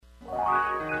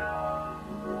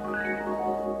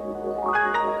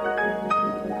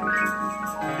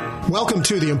Welcome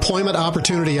to the Employment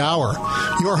Opportunity Hour.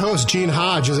 Your host, Gene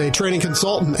Hodge, is a training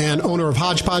consultant and owner of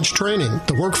Hodgepodge Training,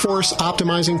 the workforce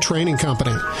optimizing training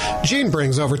company. Gene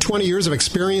brings over 20 years of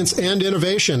experience and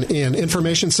innovation in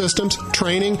information systems,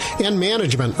 training, and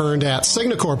management earned at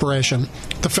Cigna Corporation,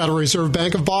 the Federal Reserve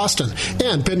Bank of Boston,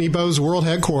 and Pitney Bowes World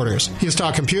Headquarters. He has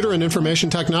taught computer and information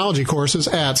technology courses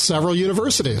at several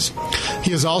universities.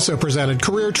 He has also presented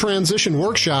career transition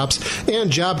workshops and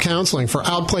job counseling for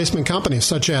outplacement companies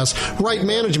such as Wright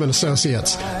Management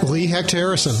Associates, Lee Hecht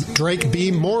Harrison, Drake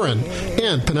B. Morin,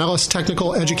 and Pinellas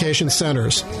Technical Education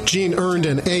Centers. Gene earned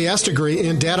an A.S. degree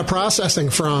in data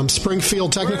processing from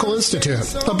Springfield Technical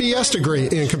Institute, a B.S. degree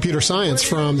in computer science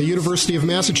from the University of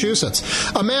Massachusetts,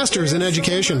 a master's in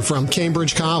education from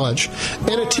Cambridge College,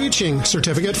 and a teaching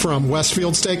certificate from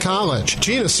Westfield State College.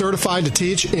 Gene is certified to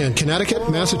teach in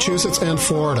Connecticut, Massachusetts, and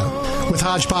Florida. With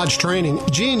Hodgepodge Training,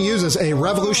 Gene uses a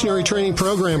revolutionary training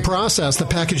program process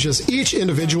that packages each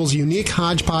individual's unique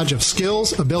hodgepodge of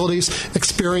skills, abilities,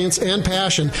 experience, and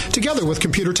passion together with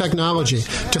computer technology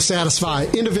to satisfy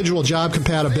individual job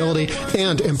compatibility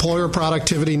and employer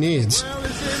productivity needs.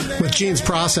 With Gene's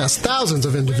process, thousands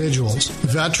of individuals,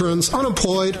 veterans,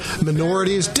 unemployed,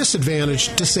 minorities,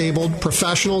 disadvantaged, disabled,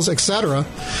 professionals, etc.,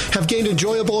 have gained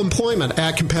enjoyable employment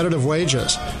at competitive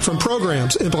wages from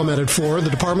programs implemented for the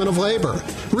Department of Labor,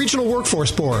 Regional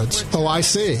Workforce Boards,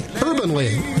 OIC, Urban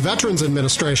League, Veterans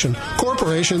Administration,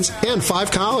 corporations, and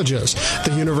 5 colleges: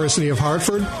 the University of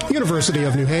Hartford, University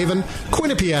of New Haven,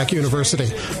 Quinnipiac University,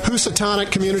 Housatonic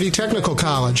Community Technical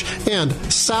College, and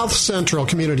South Central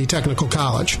Community Technical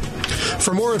College.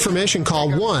 For more information, call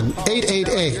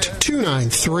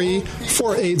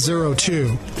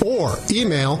 1-888-293-4802 or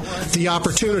email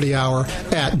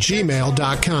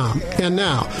theopportunityhour@gmail.com. And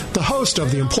now, the host of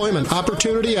the Employment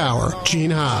Opportunity Hour,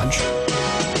 Gene Hodge.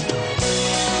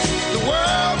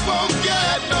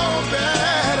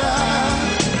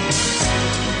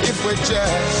 We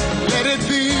just let it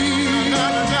be.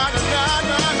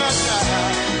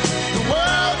 The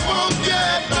world won't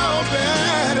get no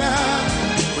better.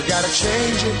 We gotta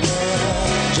change it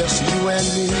now, just you and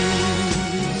me.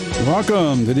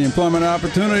 Welcome to the Employment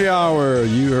Opportunity Hour.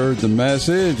 You heard the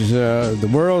message. The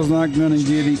world's not going to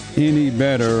get any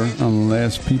better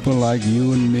unless people like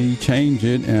you and me change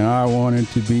it, and I want it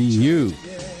to be you.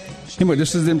 Anyway,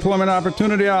 this is the Employment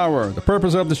Opportunity Hour. The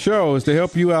purpose of the show is to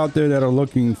help you out there that are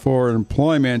looking for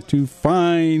employment to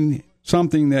find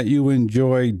something that you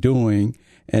enjoy doing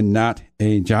and not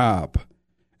a job.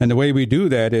 And the way we do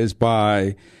that is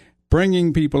by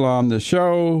bringing people on the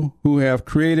show who have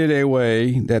created a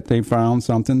way that they found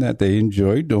something that they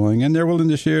enjoy doing, and they're willing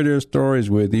to share their stories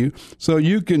with you so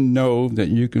you can know that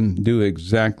you can do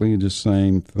exactly the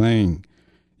same thing.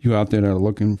 You out there that are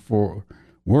looking for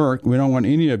work, we don't want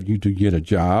any of you to get a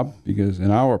job, because in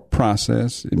our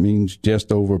process, it means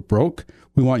just over broke.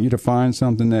 We want you to find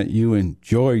something that you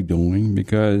enjoy doing,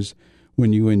 because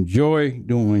when you enjoy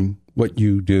doing what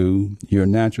you do, you're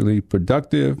naturally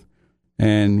productive.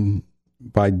 And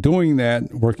by doing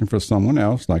that, working for someone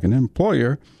else, like an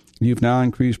employer, you've now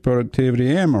increased productivity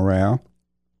and morale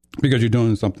because you're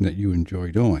doing something that you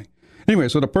enjoy doing. Anyway,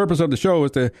 so the purpose of the show is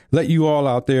to let you all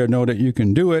out there know that you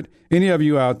can do it. Any of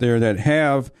you out there that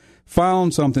have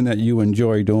found something that you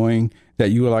enjoy doing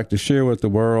that you would like to share with the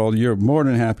world, you're more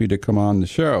than happy to come on the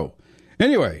show.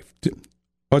 Anyway, to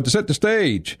set the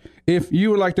stage, if you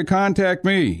would like to contact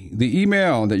me, the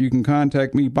email that you can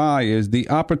contact me by is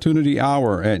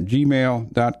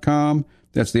theopportunityhour@gmail.com.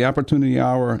 That's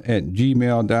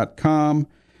theopportunityhour@gmail.com.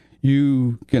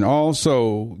 You can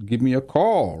also give me a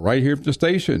call right here at the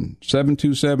station,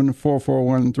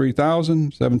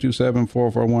 727-441-3000,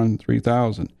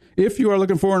 727-441-3000. If you are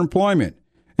looking for employment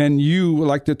and you would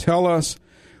like to tell us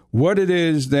what it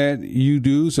is that you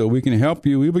do so we can help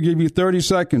you, we will give you 30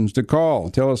 seconds to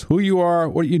call. Tell us who you are,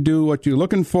 what you do, what you're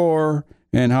looking for,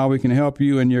 and how we can help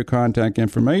you, and your contact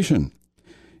information.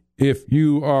 If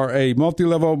you are a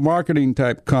multi-level marketing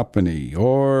type company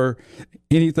or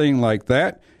anything like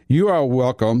that, you are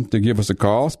welcome to give us a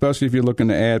call, especially if you're looking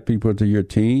to add people to your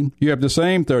team. You have the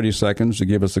same 30 seconds to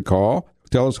give us a call.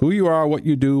 Tell us who you are, what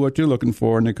you do, what you're looking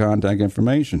for, and the contact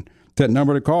information. That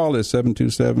number to call is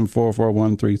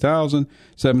 727-441-3000,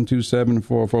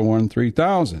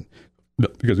 727-441-3000,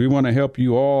 because we want to help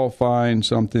you all find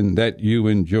something that you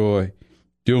enjoy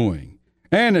doing.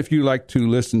 And if you like to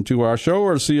listen to our show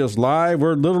or see us live,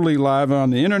 we're literally live on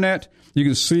the internet. You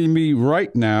can see me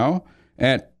right now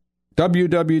at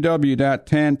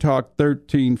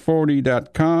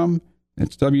www.tantalk1340.com.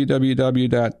 It's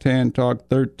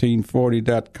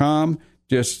www.tantalk1340.com.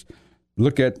 Just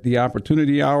look at the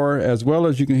Opportunity Hour, as well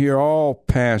as you can hear all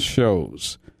past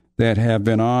shows that have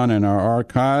been on in our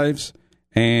archives,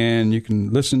 and you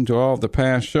can listen to all of the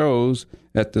past shows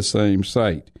at the same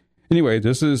site. Anyway,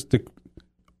 this is the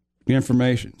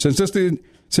information. Since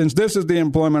this is the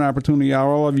Employment Opportunity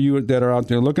Hour, all of you that are out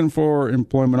there looking for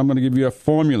employment, I'm going to give you a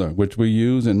formula, which we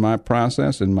use in my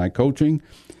process, in my coaching.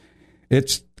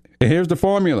 Here's the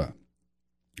formula.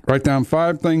 Write down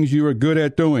 5 things you are good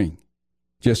at doing.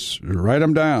 Just write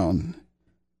them down.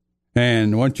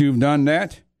 And once you've done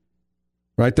that,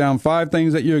 write down 5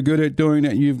 things that you're good at doing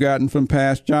that you've gotten from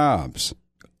past jobs.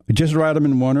 Just write them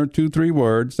in 1 or 2, 3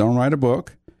 words. Don't write a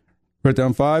book. Write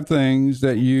down 5 things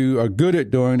that you are good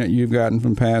at doing that you've gotten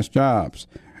from past jobs.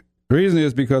 The reason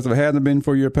is because if it hadn't been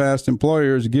for your past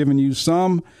employers giving you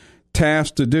some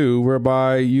task to do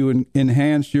whereby you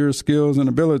enhanced your skills and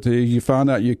abilities, you found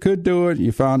out you could do it,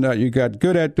 you found out you got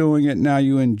good at doing it, now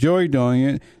you enjoy doing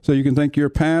it, so you can thank your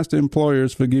past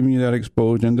employers for giving you that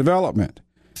exposure and development.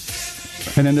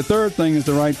 And then the third thing is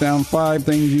to write down 5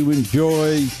 things you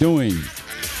enjoy doing.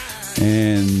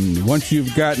 And once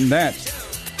you've gotten that,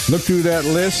 look through that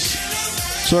list,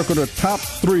 circle the top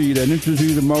 3 that interest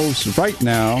you the most right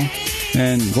now,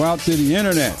 and go out to the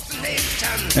internet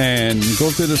and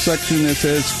go to the section that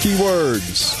says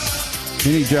keywords.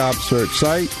 Any job search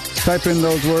site, type in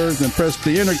those words and press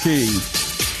the enter key,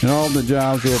 and all the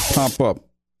jobs will pop up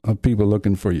of people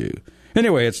looking for you.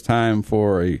 Anyway, it's time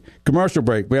for a commercial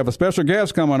break. We have a special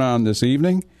guest coming on this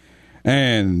evening,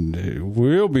 and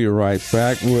we'll be right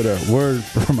back with a word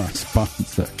from our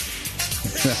sponsor.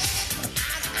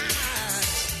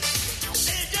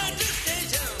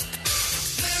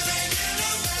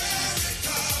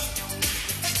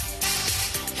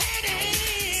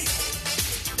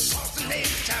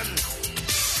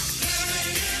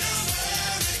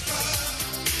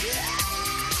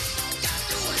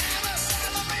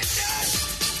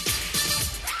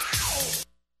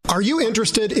 Are you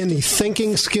interested in the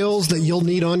thinking skills that you'll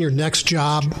need on your next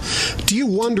job? Do you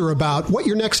wonder about what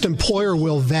your next employer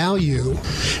will value?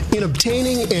 In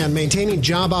obtaining and maintaining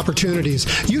job opportunities,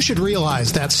 you should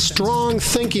realize that strong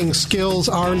thinking skills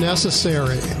are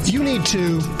necessary. You need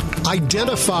to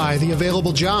identify the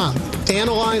available job,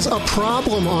 analyze a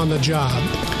problem on the job,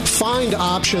 find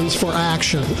options for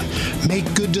action,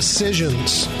 make good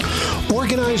decisions,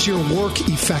 organize your work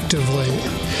effectively,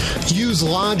 use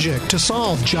logic to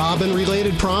solve job and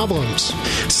related problems,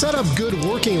 set up good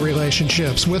working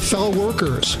relationships with fellow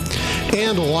workers,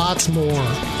 and lots more.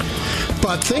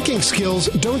 But thinking skills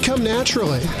don't come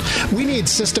naturally. We need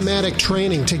systematic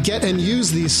training to get and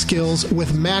use these skills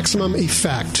with maximum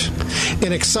effect.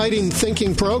 An exciting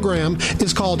thinking program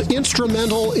is called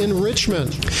Instrumental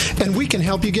Enrichment, and we can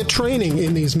help you get training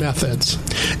in these methods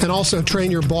and also train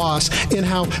your boss in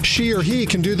how she or he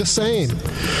can do the same.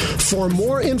 For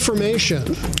more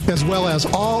information, as well as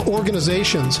all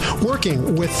organizations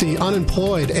working with the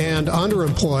unemployed and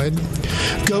underemployed,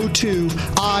 go to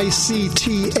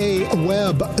ictaweb.org.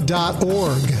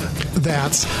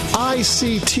 That's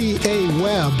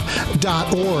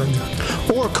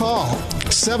ictaweb.org. Or call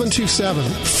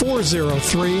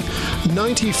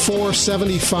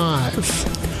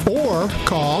 727-403-9475. Or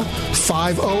call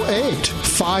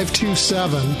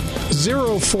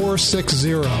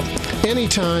 508-527-0460.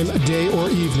 Anytime, day or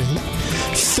evening.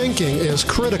 Thinking is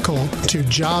critical to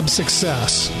job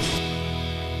success.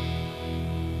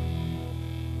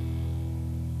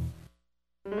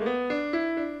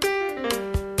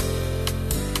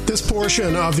 This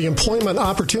portion of the Employment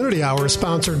Opportunity Hour is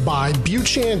sponsored by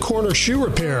Buchan Corner Shoe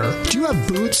Repair. Do you have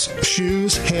boots,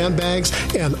 shoes, handbags,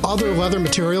 and other leather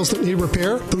materials that need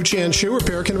repair? Buchan Shoe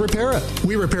Repair can repair it.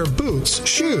 We repair boots,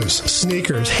 shoes,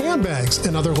 sneakers, handbags,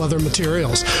 and other leather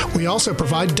materials. We also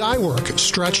provide dye work,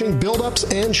 stretching, build-ups,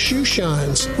 and shoe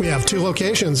shines. We have 2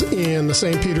 locations in the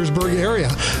St. Petersburg area.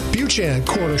 Buchan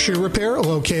Corner Shoe Repair,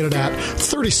 located at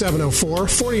 3704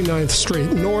 49th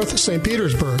Street North, St.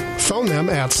 Petersburg. Phone them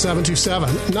at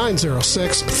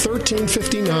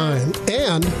 727-906-1359.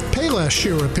 And Payless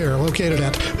Shoe Repair, located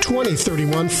at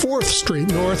 2031 4th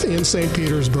Street North in St.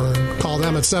 Petersburg. Call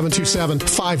them at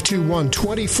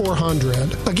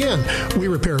 727-521-2400. Again, we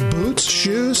repair boots,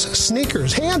 shoes,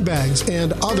 sneakers, handbags,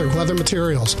 and other leather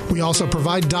materials. We also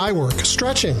provide dye work,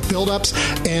 stretching, build-ups,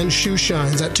 and shoe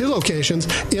shines at 2 locations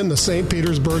in the St.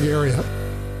 Petersburg area.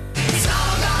 It's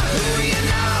all about who you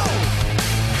know.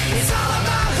 It's all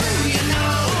about who you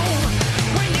know.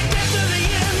 When you get to the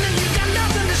end and you got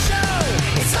nothing to show.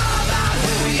 It's all about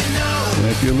who you know.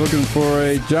 If you're looking for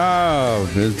a job,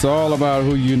 it's all about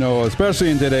who you know, especially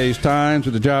in today's times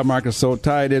with the job market so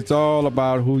tight. It's all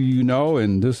about who you know,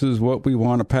 and this is what we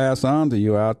want to pass on to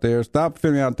you out there. Stop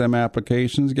filling out them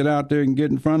applications. Get out there and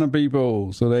get in front of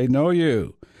people so they know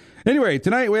you. Anyway,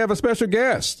 tonight we have a special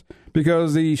guest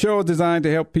because the show is designed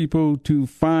to help people to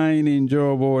find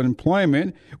enjoyable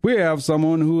employment. We have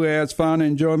someone who has found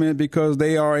enjoyment because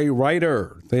they are a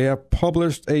writer. They have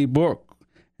published a book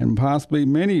and possibly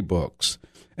many books.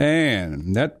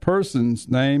 And that person's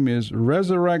name is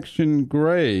Ressurrection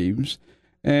Graves.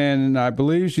 And I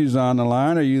believe she's on the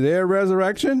line. Are you there,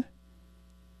 Ressurrection?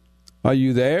 Are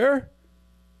you there?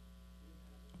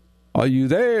 Are you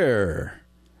there?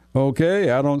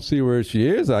 Okay, I don't see where she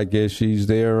is. I guess she's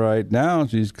there right now.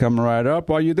 She's coming right up.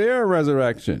 Are you there,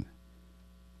 Ressurrection?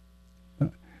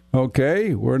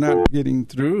 Okay, we're not getting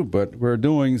through, but we're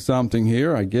doing something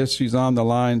here. I guess she's on the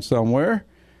line somewhere.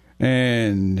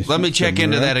 And let me check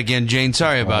into that again, Jane.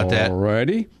 Sorry about that.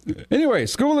 Alrighty. Anyway,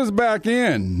 school is back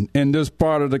in this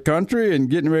part of the country and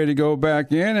getting ready to go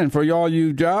back in. And for all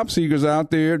you job seekers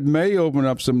out there, it may open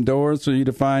up some doors for you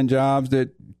to find jobs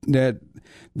that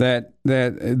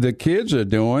the kids are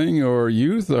doing or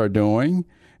youth are doing.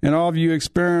 And all of you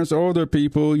experienced older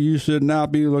people, you should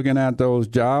not be looking at those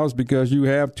jobs because you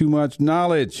have too much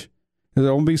knowledge.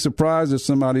 Don't be surprised if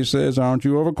somebody says, aren't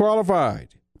you overqualified?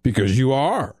 Because you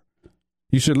are.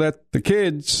 You should let the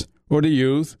kids or the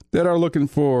youth that are looking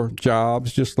for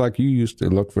jobs, just like you used to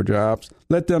look for jobs,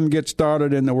 let them get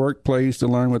started in the workplace to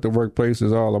learn what the workplace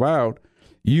is all about.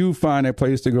 You find a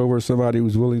place to go where somebody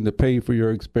who's willing to pay for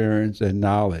your experience and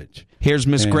knowledge. Here's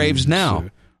Miss Graves now.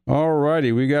 All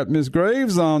righty, we got Miss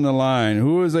Graves on the line,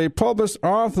 who is a published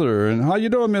author. And how you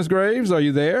doing, Miss Graves? Are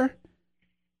you there?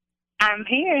 I'm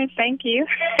here. Thank you.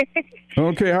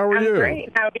 Okay, how are you? I'm great.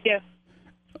 How are you?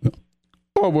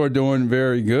 Well, we're doing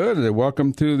very good.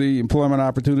 Welcome to the Employment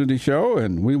Opportunity Show,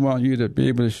 and we want you to be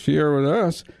able to share with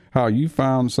us how you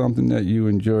found something that you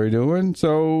enjoy doing.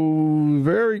 So,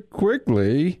 very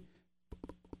quickly,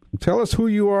 tell us who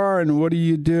you are and what do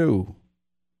you do?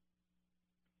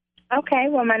 Okay,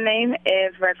 well, my name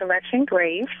is Ressurrection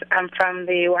Graves. I'm from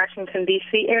the Washington,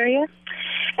 D.C. area,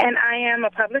 and I am a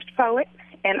published poet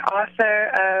and author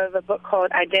of a book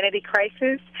called Identity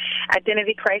Crisis.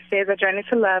 Identity Crisis, A Journey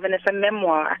to Love, and it's a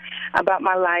memoir about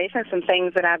my life and some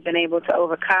things that I've been able to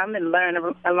overcome and learn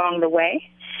along the way.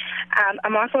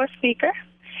 I'm also a speaker,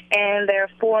 and there are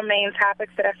 4 main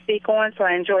topics that I speak on, so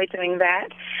I enjoy doing that.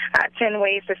 10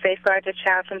 ways to safeguard your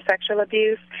child from sexual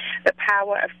abuse, the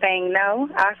power of saying no.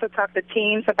 I also talk to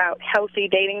teens about healthy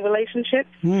dating relationships.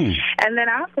 And then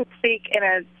I also speak in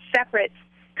a separate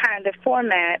kind of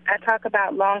format. I talk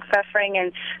about long suffering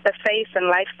and the face and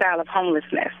lifestyle of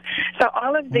homelessness. So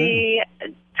all of the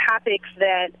topics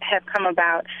that have come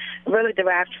about really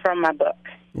derived from my book.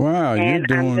 Wow, and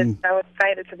you're I'm doing... just so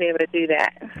excited to be able to do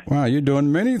that. Wow, you're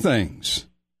doing many things.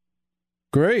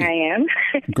 Great. I am.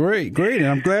 Great. And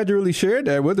I'm glad you really shared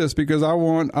that with us because I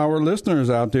want our listeners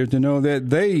out there to know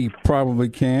that they probably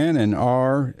can and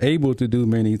are able to do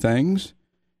many things.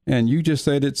 And you just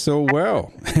said it so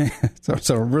well.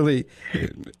 so really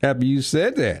happy you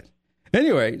said that.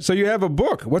 Anyway, so you have a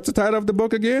book. What's the title of the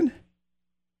book again?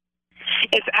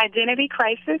 It's Identity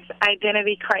Crisis.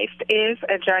 Identity Christ is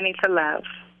a Journey to Love.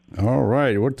 All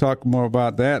right. We'll talk more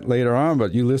about that later on.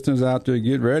 But you listeners out there,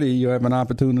 get ready. You have an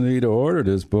opportunity to order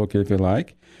this book if you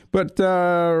like. But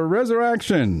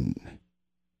Ressurrection,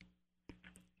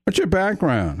 what's your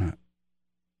background?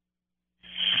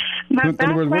 My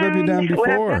background, what have you done before?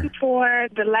 What I've done for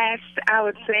the last, I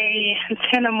would say,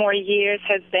 10 or more years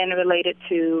has been related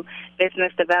to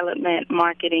business development,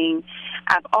 marketing.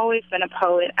 I've always been a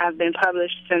poet. I've been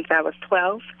published since I was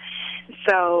 12.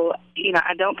 So,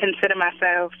 I don't consider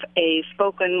myself a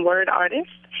spoken word artist,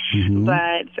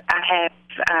 but I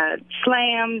have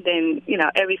slammed and,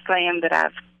 every slam that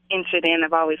I've entered in,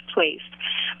 I've always placed.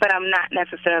 But I'm not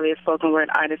necessarily a spoken word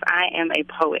artist. I am a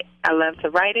poet. I love to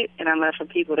write it, and I love for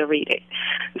people to read it.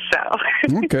 So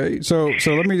okay. So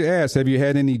let me ask: have you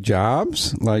had any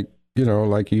jobs? Like you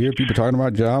hear people talking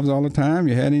about jobs all the time.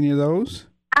 You had any of those?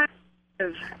 I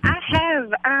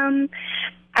have.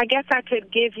 I guess I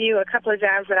could give you a couple of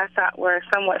jobs that I thought were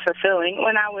somewhat fulfilling.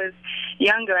 When I was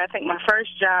younger, I think my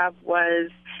first job was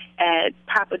at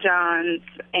Papa John's,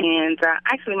 and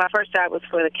actually my first job was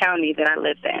for the county that I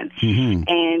lived in,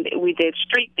 and we did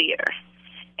street theater.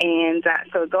 And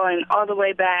so going all the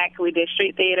way back, we did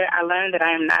street theater. I learned that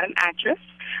I am not an actress.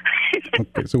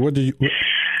 Okay, so what did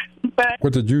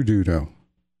you do, though?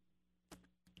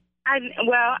 I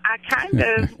kind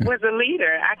of was a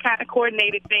leader. I kind of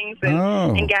coordinated things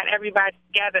and got everybody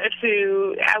together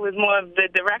I was more of the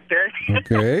director.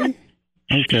 Okay.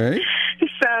 Okay.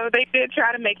 So they did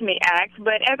try to make me act,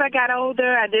 but as I got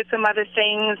older, I did some other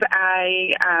things.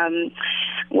 I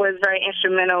was very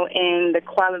instrumental in the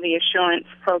quality assurance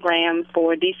program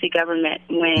for D.C. government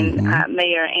when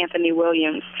Mayor Anthony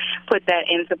Williams put that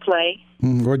into play.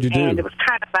 What'd you do? And it was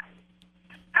kind of like,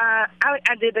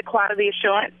 I did the quality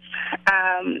assurance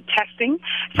testing,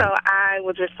 so I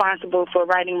was responsible for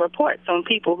writing reports on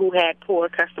people who had poor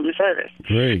customer service.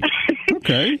 Great.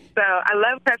 Okay. So I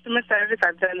love customer service.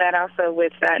 I've done that also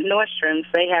with Nordstrom's.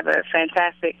 They have a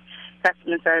fantastic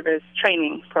customer service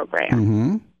training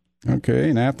program. Okay,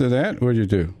 and after that, what'd you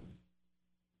do?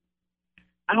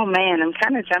 Oh, man, I'm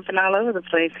kind of jumping all over the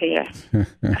place here.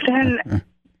 Then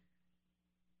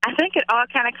I think it all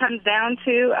kind of comes down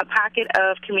to a pocket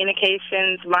of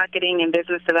communications, marketing, and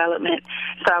business development.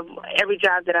 So every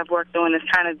job that I've worked on has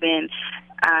kind of been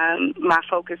my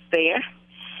focus there.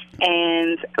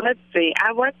 And let's see,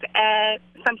 I worked at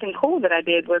something cool that I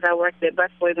did was I worked at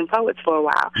Busboys and Poets for a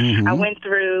while. I went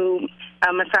through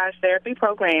a massage therapy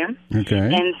program. Okay.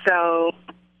 And so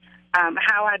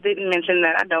how I didn't mention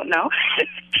that, I don't know.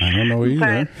 I don't know either.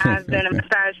 But I've been a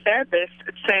massage therapist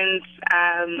since,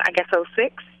 I guess,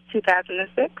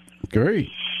 2006. Great.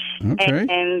 Okay.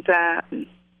 And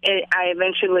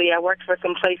I worked for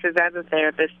some places as a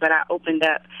therapist, but I opened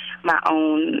up my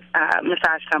own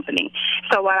massage company.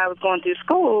 So while I was going through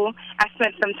school, I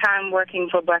spent some time working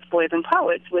for Busboys and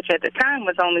Poets, which at the time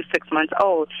was only 6 months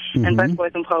old. And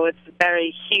Busboys and Poets is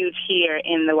very huge here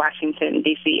in the Washington,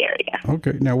 D.C. area.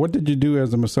 Okay. Now, what did you do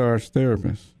as a massage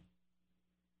therapist?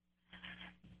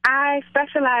 I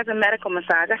specialize in medical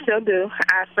massage. I still do.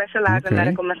 I specialize in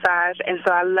medical massage, and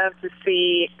so I love to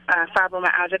see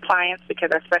fibromyalgia clients because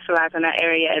I specialize in that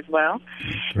area as well.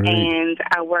 Great. And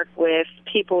I work with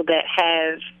people that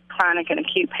have chronic and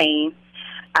acute pain,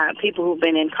 people who've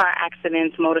been in car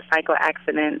accidents, motorcycle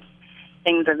accidents,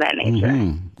 things of that nature.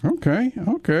 Okay.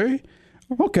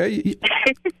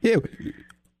 Yeah.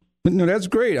 No, that's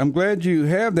great. I'm glad you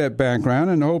have that background,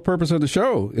 and the whole purpose of the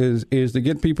show is to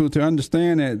get people to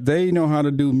understand that they know how to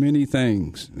do many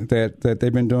things that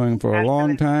they've been doing for a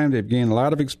long time. They've gained a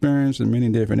lot of experience in many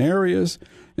different areas,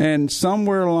 and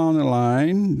somewhere along the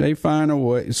line, they find a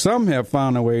way. Some have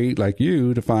found a way, like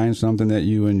you, to find something that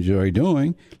you enjoy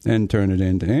doing and turn it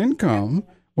into income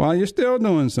while you're still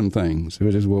doing some things,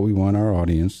 which is what we want our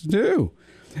audience to do.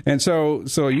 And so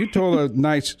you told a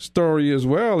nice story as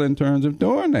well in terms of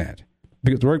doing that,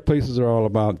 because workplaces are all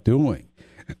about doing.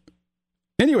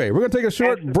 Anyway, we're going to take a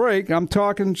short break. I'm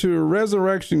talking to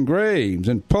Ressurrection Graves,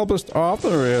 and published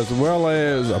author as well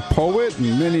as a poet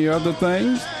and many other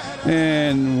things.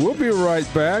 And we'll be right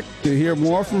back to hear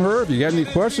more from her. If you got any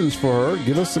questions for her,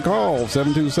 give us a call,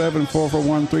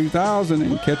 727-441-3000,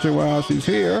 and catch her while she's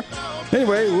here.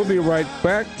 Anyway, we'll be right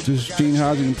back. This is Gene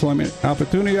Hodges Employment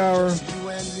Opportunity Hour.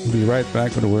 We'll be right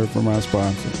back with a word from our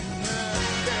sponsor.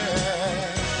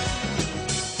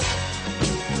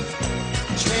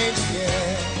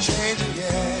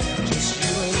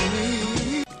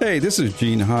 Hey, this is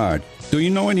Gene Hodge. Do you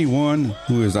know anyone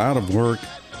who is out of work,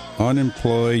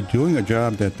 unemployed, doing a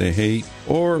job that they hate,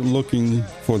 or looking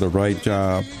for the right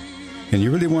job, and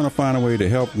you really want to find a way to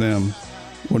help them?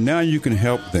 Well, now you can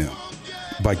help them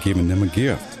by giving them a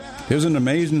gift. There's an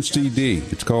amazing CD.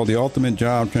 It's called the Ultimate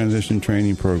Job Transition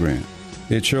Training Program.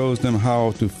 It shows them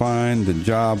how to find the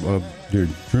job of their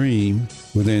dream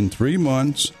within 3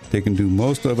 months. They can do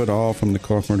most of it all from the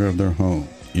comfort of their home.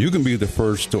 You can be the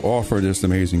first to offer this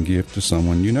amazing gift to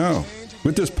someone you know.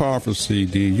 With this powerful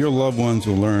CD, your loved ones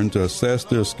will learn to assess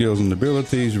their skills and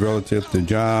abilities relative to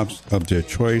jobs of their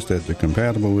choice that they're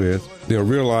compatible with. They'll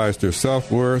realize their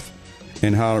self-worth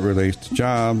and how it relates to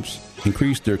jobs,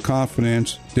 increase their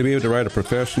confidence, to be able to write a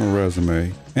professional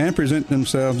resume, and present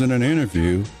themselves in an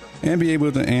interview, and be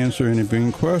able to answer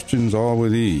interviewing questions all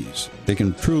with ease. They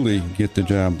can truly get the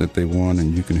job that they want,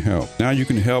 and you can help. Now you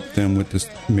can help them with this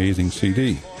amazing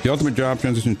CD. The Ultimate Job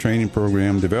Transition Training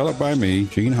Program, developed by me,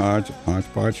 Gene Hodge,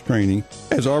 Hodgepodge Training,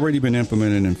 has already been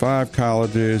implemented in 5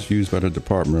 colleges, used by the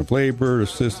Department of Labor,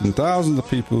 assisting thousands of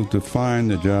people to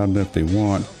find the job that they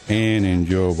want and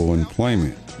enjoyable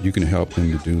employment. You can help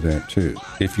them to do that too.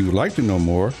 If you would like to know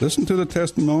more, listen to the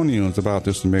testimonials about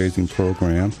this amazing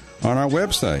program on our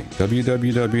website,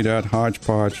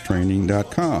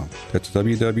 www.hodgepodgetraining.com. That's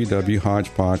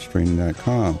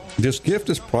www.hodgepodgetraining.com. This gift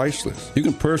is priceless. You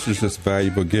can purchase this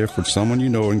valuable gift for someone you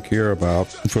know and care about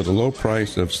for the low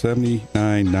price of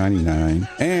 $79.99.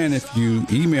 And if you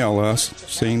email us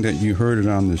saying that you heard it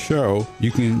on the show,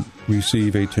 you can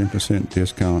receive a 10%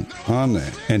 discount on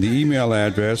that. And the email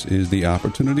address is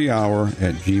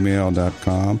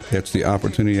theopportunityhour@gmail.com. That's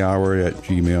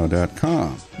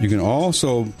theopportunityhour@gmail.com. You can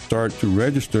also start to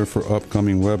register for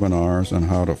upcoming webinars on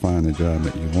how to find the job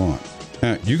that you want.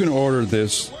 Now, you can order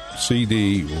this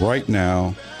CD right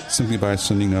now simply by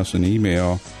sending us an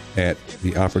email at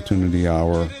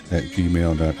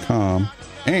theopportunityhour@gmail.com.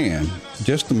 And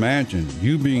just imagine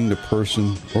you being the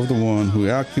person or the one who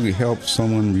actually helped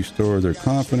someone restore their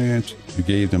confidence, you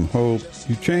gave them hope,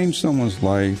 you changed someone's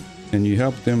life, and you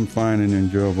helped them find an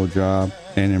enjoyable job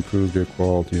and improve their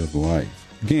quality of life.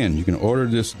 Again, you can order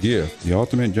this gift, the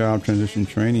Ultimate Job Transition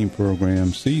Training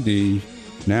Program CD,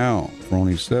 now for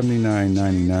only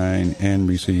 $79.99 and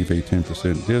receive a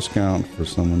 10% discount for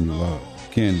someone you love.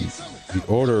 Again, the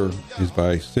order is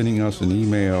by sending us an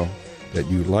email that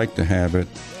you'd like to have it,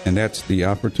 and that's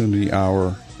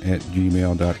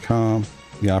theopportunityhour@gmail.com,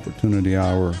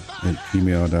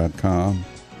 theopportunityhour@gmail.com.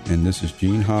 And this is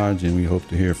Gene Hodge, and we hope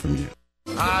to hear from you.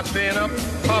 I've been a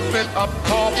puppet, a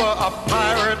pauper, a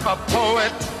pirate, a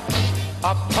poet,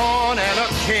 a pawn and a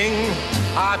king.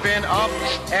 I've been up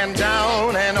and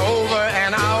down and over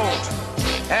and out,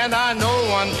 and I know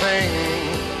one thing.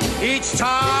 Each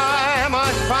time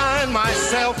I find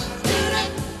myself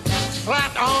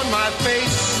flat on my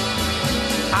face,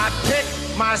 I pick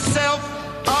myself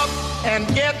up and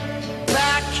get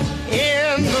back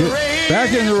in the race.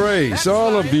 Back in the race.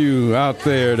 All of you out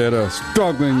there that are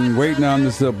struggling, waiting on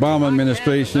this Obama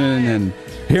administration and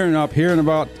hearing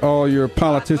about all your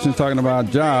politicians talking about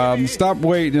jobs, stop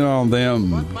waiting on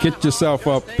them. Get yourself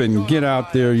up and get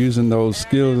out there using those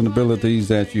skills and abilities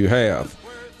that you have,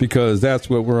 because that's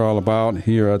what we're all about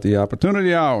here at the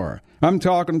Opportunity Hour. I'm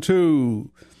talking to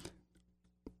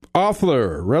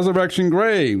author Ressurrection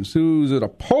Graves, who's a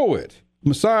poet,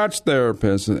 massage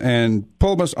therapist, and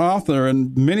published author,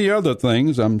 and many other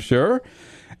things, I'm sure.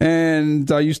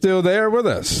 And are you still there with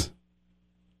us?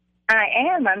 I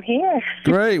am. I'm here.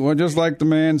 Great. Well, just like the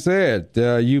man said,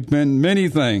 you've been many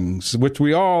things, which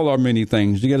we all are many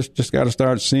things. You just got to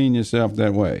start seeing yourself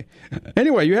that way.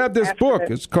 Anyway, you have this book.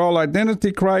 It's called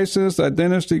Identity Crisis.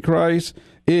 Identity Crisis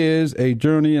is a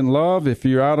Journey in Love. If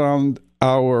you're out on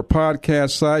our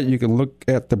podcast site, you can look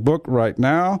at the book right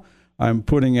now. I'm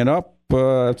putting it up,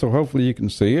 so hopefully you can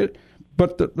see it.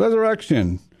 But the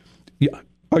Ressurrection, you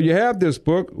have this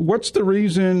book. What's the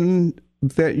reason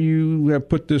that you have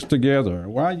put this together?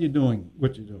 Why are you doing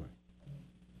what you're doing?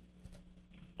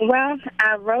 Well,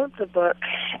 I wrote the book,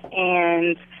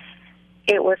 and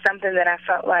it was something that I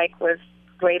felt like was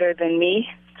greater than me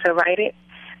to write it.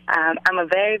 I'm a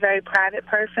very, very private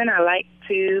person. I like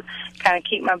to kind of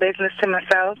keep my business to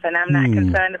myself, and I'm not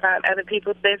concerned about other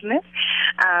people's business.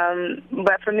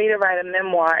 But for me to write a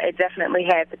memoir, it definitely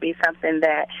had to be something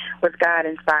that was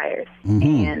God-inspired.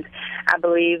 And I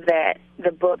believe that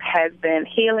the book has been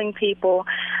healing people.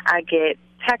 I get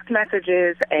text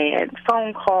messages and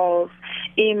phone calls,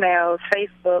 emails,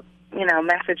 Facebook,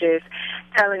 messages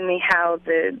telling me how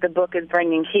the book is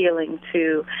bringing healing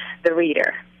to the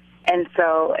reader. And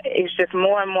so it's just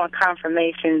more and more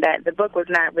confirmation that the book was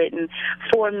not written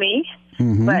for me,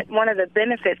 but one of the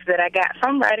benefits that I got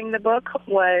from writing the book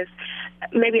was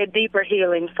maybe a deeper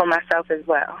healing for myself as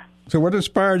well. So what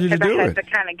inspired you to do it? I had to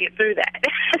kind of get through that.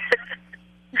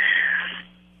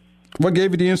 What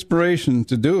gave you the inspiration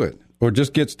to do it, or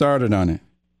just get started on it?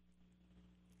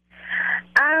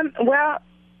 Well,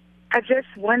 I just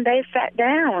one day sat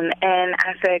down and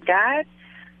I said, God,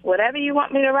 whatever you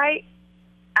want me to write,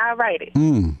 I'll write it.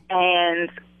 And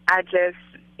I just,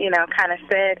 kind of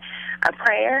said a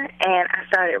prayer, and I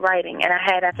started writing. And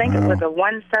I think it was a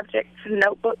one-subject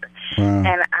notebook, and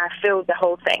I filled the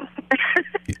whole thing.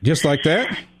 Just like that?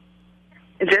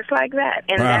 Just like that.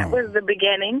 And that was the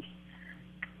beginning.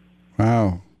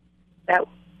 Wow.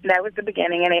 That was the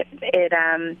beginning, and I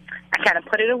kind of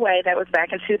put it away. That was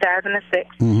back in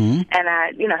 2006, and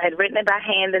I, had written it by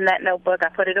hand in that notebook. I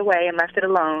put it away and left it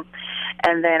alone,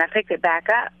 and then I picked it back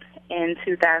up in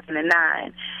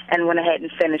 2009 and went ahead and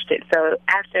finished it. So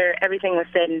after everything was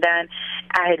said and done,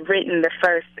 I had written the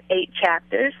first 8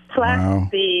 chapters plus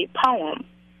the poem.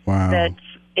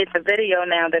 It's a video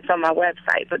now that's on my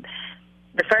website, but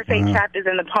the first 8 chapters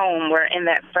in the poem were in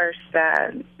that first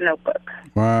notebook.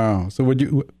 Wow. So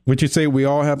would you say we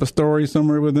all have a story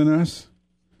somewhere within us?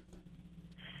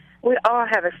 We all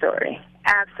have a story.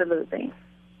 Absolutely.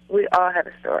 We all have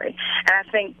a story. And I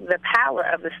think the power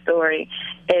of the story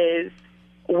is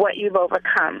what you've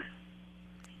overcome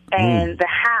and the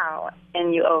how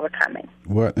in you overcoming.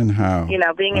 What and how.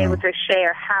 Being able to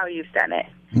share how you've done it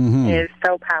is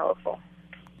so powerful.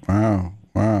 Wow.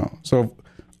 So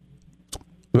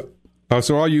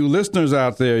So all you listeners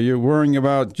out there, you're worrying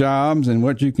about jobs and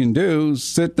what you can do,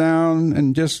 sit down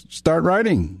and just start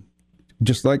writing,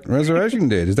 just like Ressurrection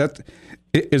did.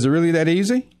 Is it really that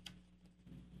easy?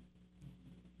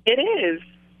 It is.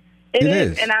 It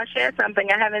is. And I'll share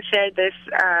something. I haven't shared this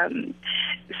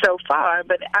so far,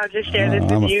 but I'll just share this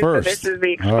with you. First. So this is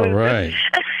the exclusive. All right.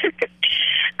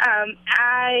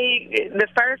 The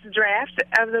first draft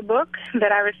of the book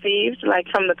that I received, like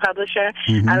from the publisher,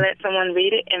 I let someone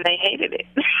read it, and they hated it.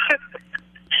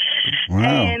 Wow.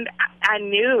 And I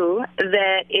knew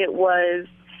that it was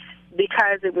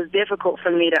because it was difficult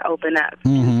for me to open up.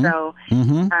 So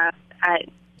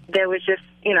there was just,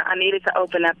 I needed to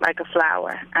open up like a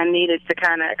flower. I needed to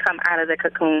kind of come out of the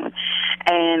cocoon,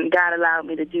 and God allowed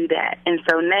me to do that. And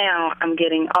so now I'm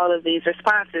getting all of these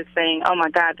responses saying, oh, my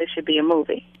God, this should be a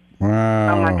movie.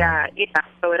 Wow. Oh, my God.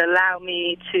 So it allowed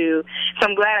me to, so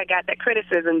I'm glad I got that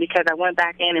criticism, because I went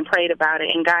back in and prayed about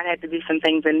it, and God had to do some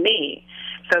things in me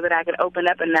so that I could open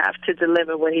up enough to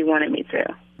deliver what he wanted me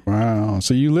to. Wow.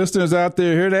 So you listeners out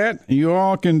there hear that? You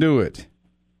all can do it.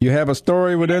 You have a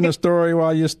story within a story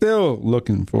while you're still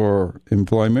looking for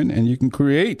employment, and you can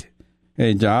create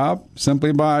a job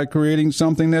simply by creating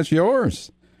something that's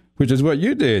yours, which is what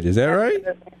you did. Is that right?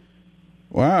 Absolutely.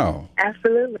 Wow.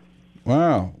 Absolutely.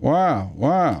 Wow.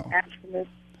 Absolutely.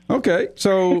 Okay.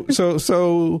 So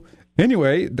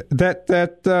anyway, that's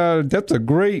a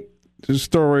great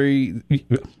story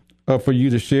for you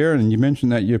to share, and you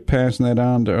mentioned that you're passing that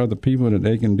on to other people that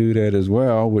they can do that as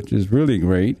well, which is really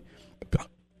great.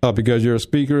 Because you're a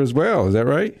speaker as well. Is that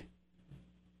right?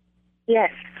 Yes.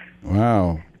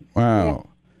 Wow.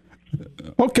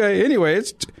 Okay, anyway,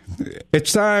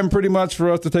 it's time pretty much for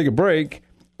us to take a break.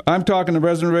 I'm talking to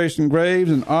Ressurrection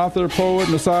Graves, an author, poet,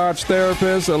 massage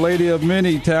therapist, a lady of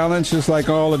many talents, just like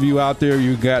all of you out there.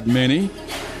 You got many.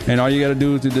 And all you got to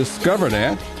do is to discover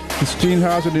that. It's Gene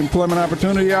Hodge with the Employment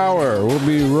Opportunity Hour. We'll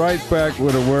be right back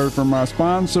with a word from our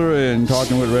sponsor and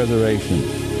talking with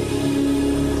Ressurrection.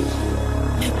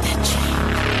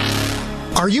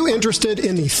 Are you interested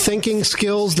in the thinking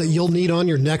skills that you'll need on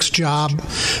your next job?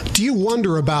 Do you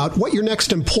wonder about what your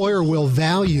next employer will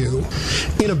value?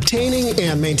 In obtaining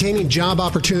and maintaining job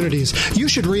opportunities, you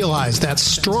should realize that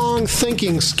strong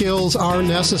thinking skills are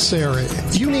necessary.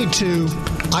 You need to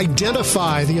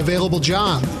identify the available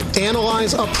job,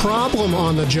 analyze a problem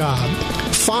on the job,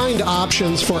 find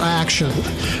options for action,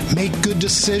 make good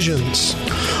decisions,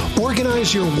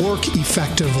 organize your work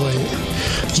effectively,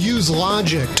 use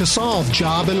logic to solve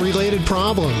job and related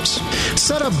problems,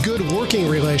 set up good working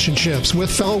relationships with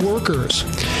fellow workers,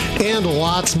 and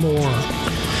lots more.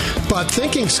 But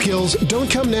thinking skills don't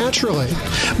come naturally.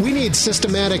 We need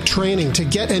systematic training to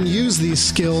get and use these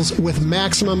skills with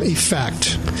maximum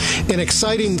effect. An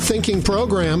exciting thinking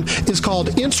program is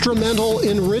called Instrumental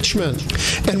Enrichment,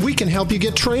 and we can help you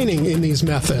get training in these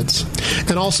methods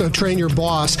and also train your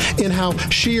boss in how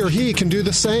she or he can do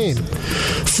the same.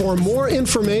 For more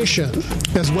information,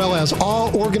 as well as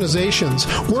all organizations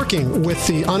working with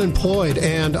the unemployed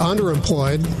and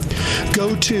underemployed,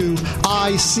 go to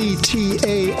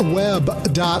ictaweb.org.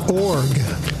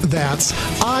 That's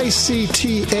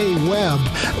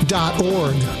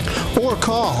ictaweb.org. Or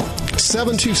call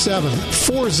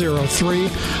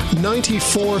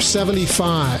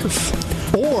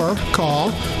 727-403-9475. Or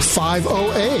call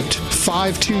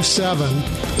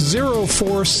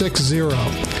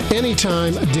 508-527-0460.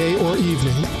 Anytime, day or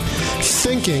evening.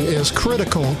 Thinking is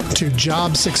critical to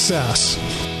job success.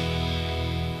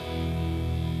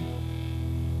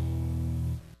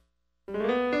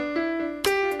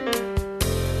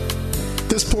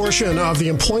 This portion of the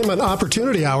Employment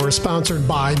Opportunity Hour is sponsored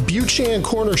by Buchan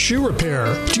Corner Shoe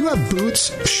Repair. Do you have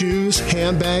boots, shoes,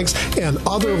 handbags, and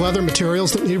other leather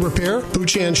materials that need repair?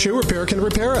 Buchan Shoe Repair can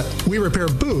repair it. We repair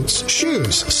boots,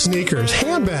 shoes, sneakers,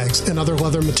 handbags, and other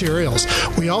leather materials.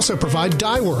 We also provide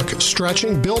dye work,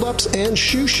 stretching, build-ups, and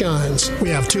shoe shines. We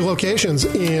have 2 locations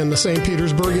in the St.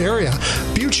 Petersburg area.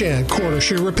 Buchan Corner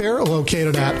Shoe Repair,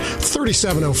 located at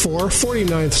 3704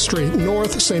 49th Street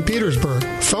North, St. Petersburg.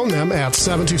 Phone them at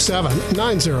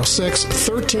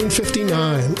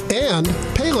 727-906-1359. And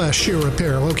Payless Shoe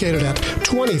Repair, located at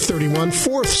 2031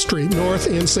 4th Street North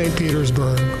in St.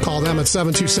 Petersburg. Call them at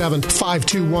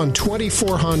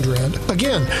 727-521-2400.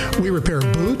 Again, we repair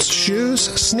boots, shoes,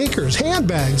 sneakers,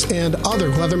 handbags, and other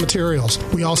leather materials.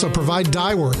 We also provide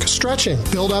dye work, stretching,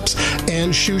 build-ups,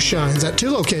 and shoe shines at 2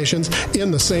 locations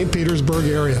in the St. Petersburg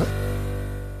area.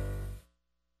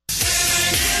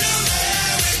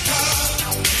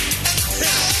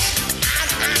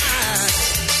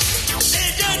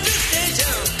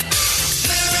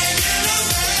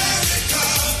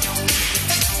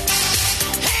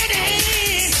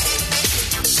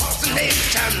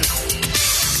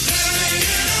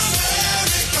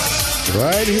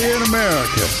 Right here in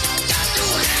America.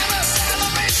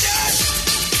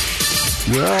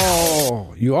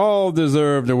 You all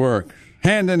deserve to work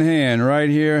hand in hand right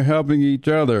here, helping each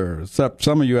other. Except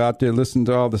some of you out there listen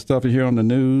to all the stuff you hear on the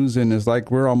news, and it's like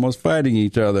we're almost fighting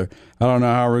each other. I don't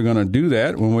know how we're going to do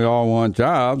that when we all want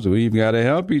jobs. We've got to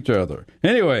help each other.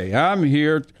 Anyway, I'm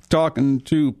here talking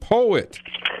to poet,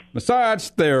 massage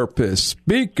therapist,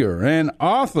 speaker, and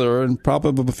author, and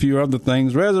probably a few other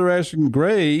things, Ressurrection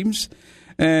Graves.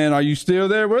 And are you still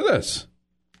there with us?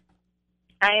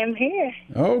 I am here.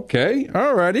 Okay,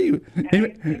 all righty.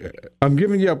 I'm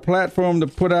giving you a platform to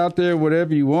put out there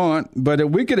whatever you want, but if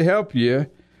we could help you,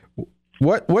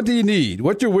 what do you need?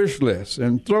 What's your wish list?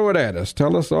 And throw it at us.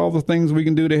 Tell us all the things we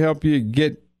can do to help you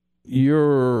get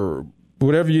your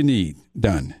whatever you need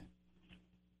done.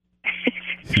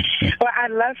 Well,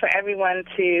 I'd love for everyone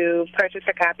to purchase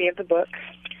a copy of the book.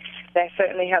 That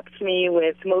certainly helps me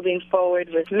with moving forward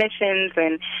with missions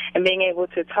and being able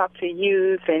to talk to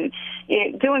youth and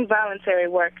doing voluntary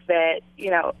work that,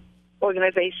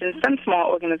 organizations, some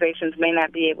small organizations may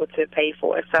not be able to pay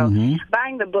for. So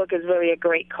buying the book is really a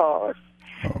great cause.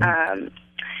 I'm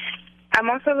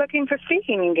also looking for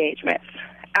speaking engagements.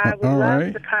 I would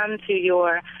love to come to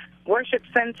your worship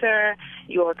center,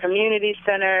 your community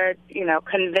center,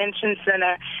 convention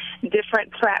center,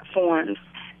 different platforms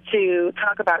to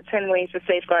talk about 10 ways to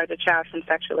safeguard the child from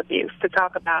sexual abuse, to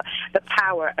talk about the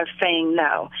power of saying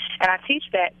no. And I teach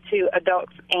that to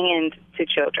adults and to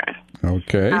children.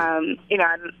 Okay.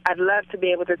 I'd love to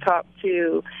be able to talk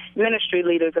to ministry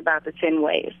leaders about the 10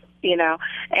 ways,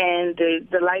 and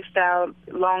the lifestyle,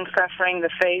 long-suffering, the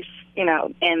faith,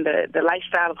 and the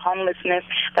lifestyle of homelessness.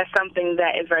 That's something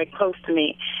that is very close to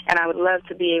me. And I would love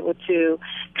to be able to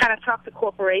kind of talk to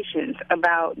corporations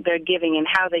about their giving and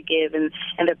how they give and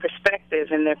their perspectives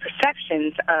and their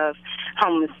perceptions of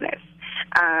homelessness.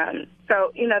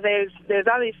 So, there's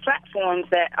all these platforms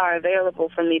that are available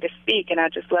for me to speak, and I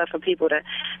just love for people to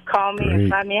call me and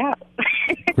find me out.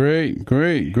 Great.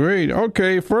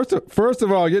 Okay, first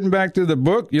of all, getting back to the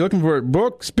book, you're looking for a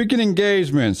book, speaking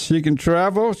engagements. She can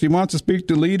travel. She wants to speak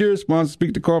to leaders, wants to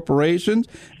speak to corporations,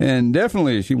 and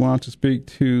definitely she wants to speak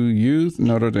to youth in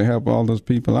order to help all those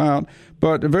people out.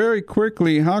 But very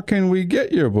quickly, how can we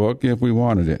get your book if we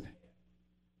wanted it?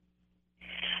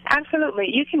 Absolutely.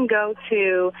 You can go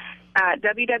to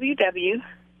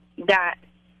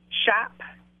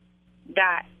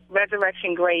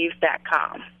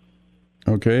www.shop.resurrectiongraves.com.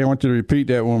 Okay, I want you to repeat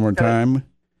that one more time.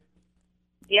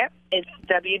 Yep, it's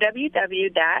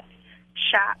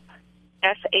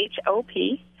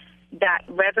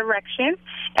www.shop.resurrection,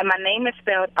 and my name is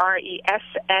spelled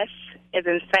R-E-S-S as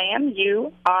in Sam,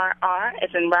 U-R-R as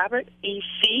in Robert,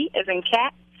 E-C as in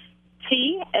cat,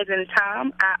 T as in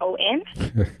Tom, I-O-N,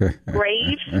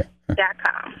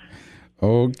 graves.com.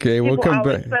 Okay, we'll come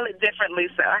back. Spell it differently,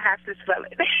 so I have to spell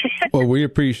it. Well, we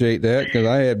appreciate that because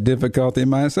I have difficulty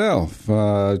myself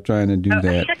trying to do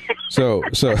that. So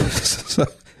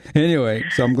anyway,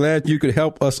 so I'm glad you could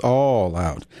help us all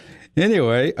out.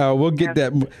 Anyway, we'll get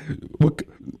that. We'll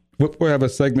have a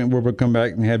segment where we'll come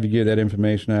back and have you get that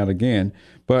information out again.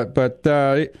 But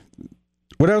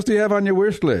what else do you have on your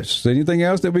wish list? Anything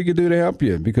else that we could do to help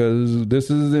you? Because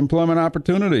this is an employment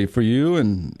opportunity for you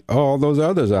and all those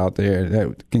others out there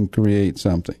that can create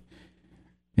something.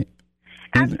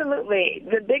 Absolutely.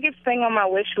 The biggest thing on my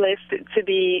wish list, to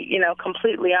be,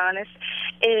 completely honest,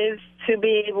 is to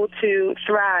be able to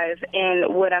thrive in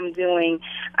what I'm doing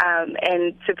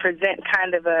and to present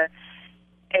kind of a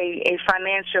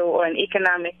financial or an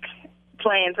economic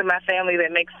plan to my family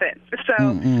that makes sense. So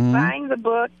buying the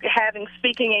book, having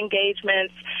speaking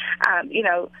engagements,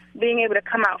 being able to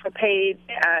come out for paid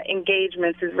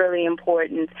engagements is really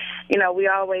important. We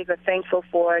always are thankful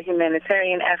for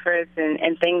humanitarian efforts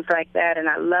and things like that, and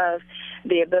I love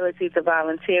the ability to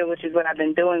volunteer, which is what I've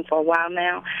been doing for a while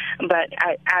now. But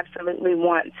I absolutely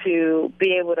want to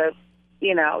be able to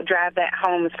drive that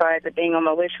home as far as it being on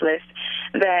my wish list,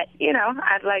 that,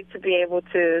 I'd like to be able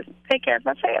to take care of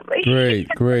my family.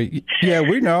 Great. Yeah,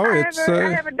 we know. I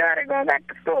have a daughter going back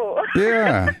to school.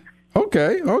 Yeah.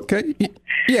 Okay.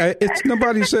 Yeah,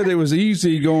 nobody said it was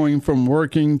easy going from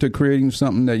working to creating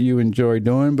something that you enjoy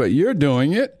doing, but you're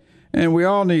doing it, and we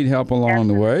all need help along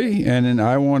the way, and then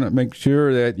I want to make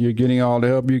sure that you're getting all the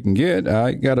help you can get.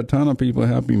 I got a ton of people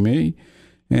helping me.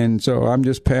 And so I'm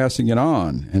just passing it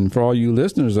on. And for all you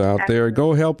listeners out there,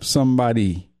 go help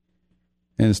somebody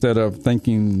instead of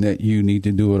thinking that you need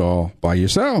to do it all by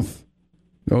yourself.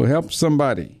 Go help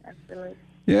somebody. Absolutely.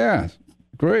 Yeah.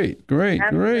 Great.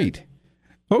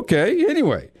 Okay.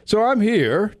 Anyway, So I'm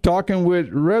here talking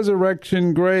with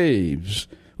Ressurrection Graves,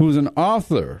 who's an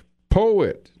author,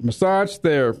 poet, massage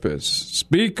therapist,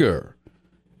 speaker,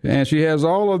 and she has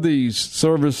all of these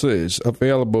services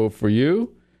available for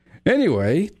you.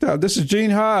 Anyway, this is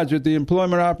Gene Hodge with the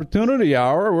Employment Opportunity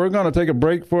Hour. We're going to take a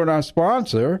break for our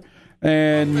sponsor,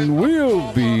 and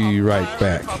we'll be right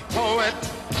back. A poet,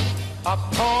 a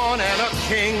pawn, and a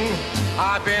king.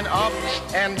 I've been up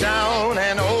and down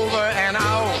and over and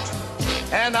out,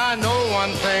 and I know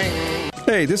one thing.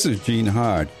 Hey, this is Gene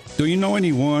Hodge. Do you know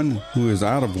anyone who is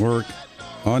out of work,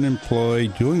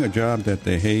 unemployed, doing a job that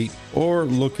they hate, or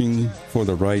looking for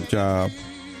the right job,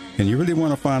 and you really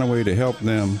want to find a way to help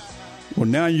them? Well,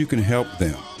 now you can help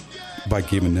them by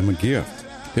giving them a gift.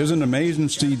 There's an amazing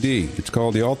CD. It's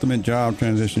called the Ultimate Job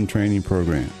Transition Training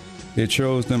Program. It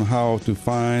shows them how to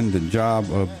find the job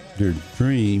of their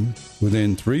dream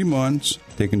within 3 months.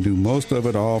 They can do most of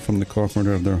it all from the comfort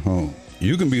of their home.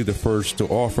 You can be the first to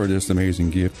offer this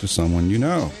amazing gift to someone you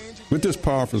know. With this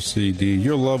powerful CD,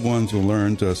 your loved ones will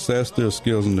learn to assess their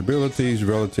skills and abilities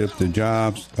relative to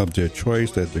jobs of their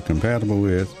choice that they're compatible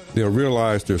with. They'll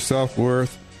realize their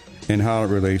self-worth and how it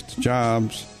relates to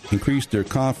jobs, increase their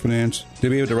confidence,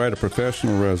 they'll be able to write a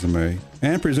professional resume,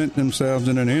 and present themselves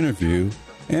in an interview,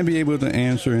 and be able to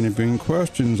answer interviewing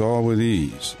questions all with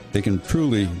ease. They can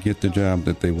truly get the job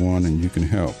that they want, and you can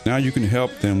help. Now you can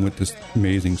help them with this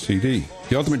amazing CD.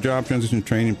 The Ultimate Job Transition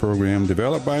Training Program,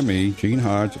 developed by me, Gene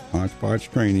Hodge,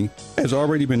 Hodgepodge Training, has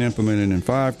already been implemented in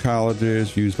 5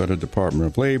 colleges, used by the Department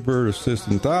of Labor,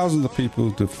 assisting thousands of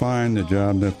people to find the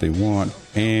job that they want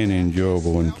and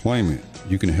enjoyable employment.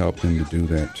 You can help them to do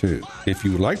that too. If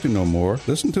you would like to know more,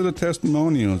 listen to the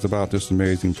testimonials about this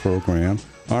amazing program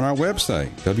on our website,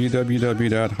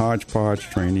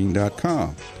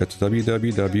 www.hodgepodgetraining.com. That's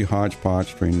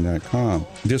www.hodgepodgetraining.com.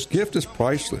 This gift is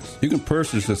priceless. You can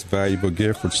purchase this valuable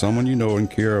gift for someone you know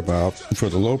and care about for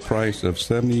the low price of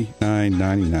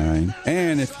 $79.99.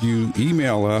 And if you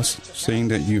email us saying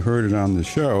that you heard it on the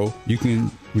show, you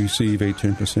can receive a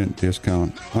 10%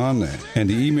 discount on that. And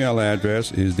the email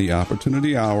address is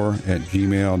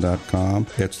theopportunityhour@gmail.com.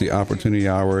 That's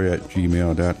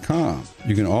theopportunityhour@gmail.com.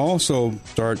 You can also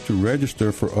start to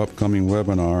register for upcoming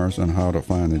webinars on how to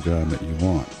find the job that you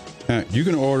want. Now, you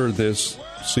can order this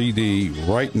CD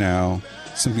right now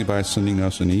simply by sending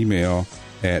us an email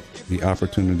at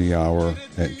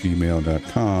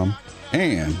theopportunityhour@gmail.com.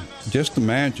 And just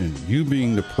imagine you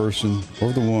being the person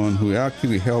or the one who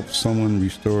actually helped someone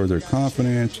restore their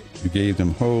confidence. You gave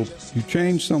them hope. You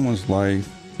changed someone's life,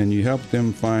 and you helped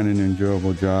them find an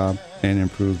enjoyable job and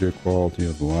improve their quality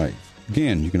of life.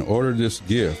 Again, you can order this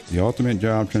gift, the Ultimate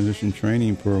Job Transition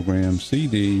Training Program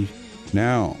CD,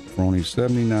 now for only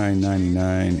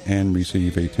 $79.99 and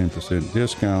receive a 10%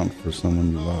 discount for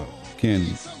someone you love. Again,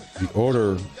 the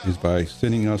order is by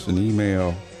sending us an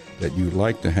email that you'd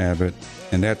like to have it,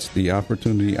 and that's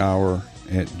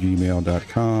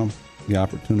theopportunityhour@gmail.com,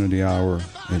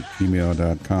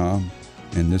 theopportunityhour@gmail.com.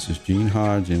 And this is Gene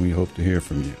Hodge, and we hope to hear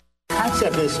from you.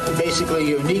 Concept is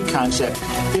basically a unique concept.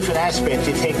 Different aspects.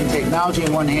 You're taking technology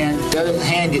in one hand, the other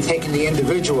hand you're taking the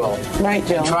individual, right,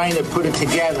 Joe, and trying to put it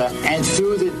together. And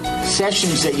through the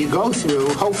sessions that you go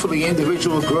through, hopefully the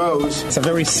individual grows. It's a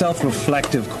very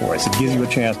self-reflective course. It gives you a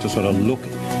chance to sort of look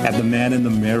at the man in the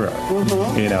mirror.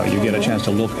 Mm-hmm. You know, you get a chance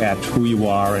to look at who you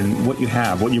are and what you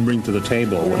have, what you bring to the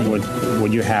table,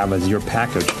 what you have as your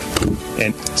package.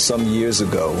 And some years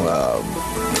ago,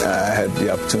 I had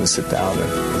the opportunity to sit down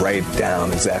and write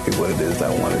down exactly what it is I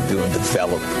want to do and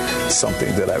develop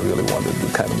something that I really want to do,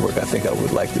 the kind of work I think I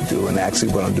would like to do. And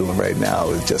actually what I'm doing right now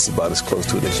is just about as close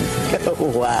to it as you can get. Oh,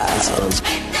 wow.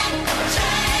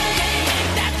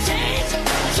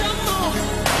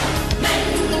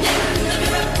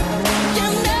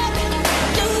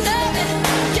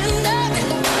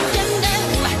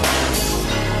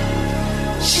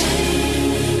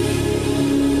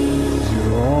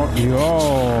 You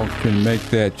all can make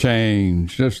that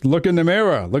change. Just look in the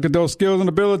mirror. Look at those skills and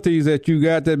abilities that you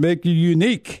got that make you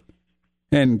unique.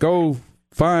 And go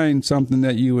find something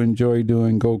that you enjoy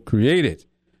doing. Go create it.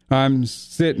 I'm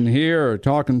sitting here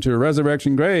talking to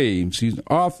Ressurrection Graves. She's an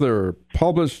author,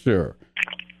 publisher,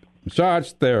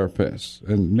 massage therapist,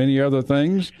 and many other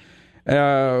things,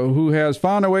 who has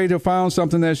found a way to find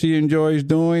something that she enjoys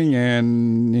doing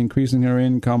and increasing her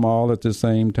income all at the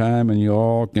same time. And you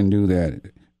all can do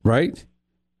that. Right?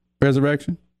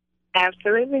 Ressurrection?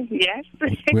 Absolutely, yes.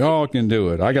 We all can do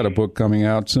it. I got a book coming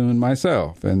out soon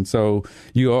myself. And so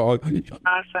you all...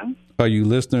 Awesome. Are you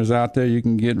listeners out there, you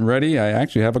can get ready. I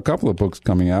actually have a couple of books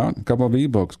coming out, a couple of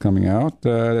e-books coming out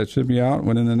that should be out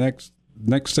within the next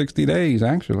 60 days,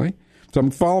 actually. So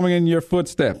I'm following in your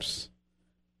footsteps.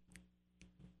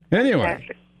 Anyway,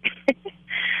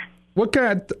 what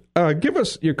give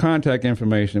us your contact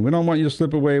information. We don't want you to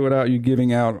slip away without you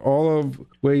giving out all of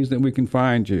ways that we can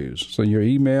find you. So your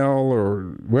email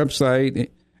or website,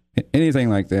 anything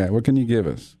like that. What can you give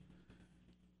us?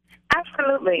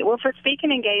 Absolutely. Well, for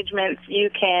speaking engagements, you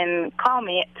can call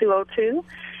me at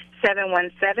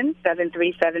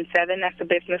 202-717-7377. That's the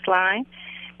business line.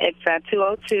 It's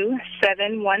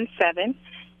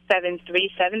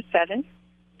 202-717-7377.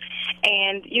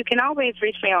 And you can always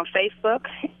reach me on Facebook.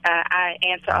 I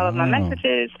answer all of my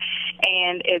messages,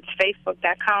 and it's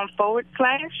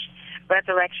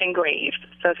facebook.com/Resurrection Graves.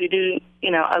 So if you do,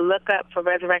 a lookup for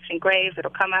Resurrection Graves,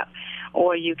 it'll come up,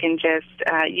 or you can just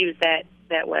use that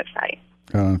website.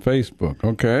 On Facebook,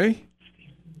 okay. Yep.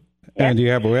 And do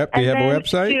you have a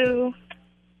website?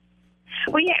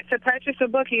 To purchase a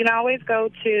book, you can always go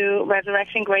to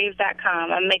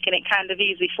resurrectiongraves.com. I'm making it kind of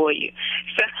easy for you.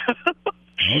 So,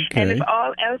 okay. And if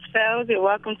all else fails, you're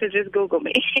welcome to just Google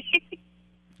me.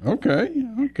 Okay.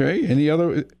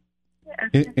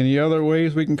 Any other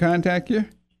ways we can contact you?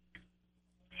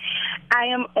 I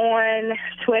am on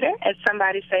Twitter at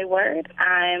Somebody Say Word.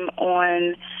 I'm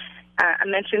on, I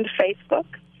mentioned Facebook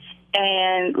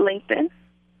and LinkedIn.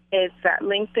 It's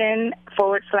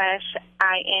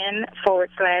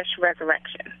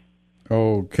LinkedIn/IN/Resurrection.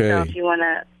 Okay. So if you want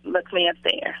to look me up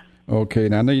there. Okay.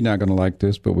 Now, I know you're not going to like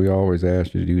this, but we always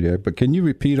ask you to do that. But can you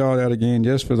repeat all that again,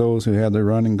 just for those who have to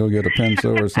run and go get a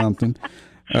pencil or something?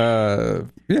 Yeah.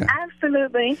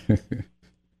 Absolutely.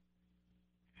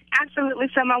 Absolutely.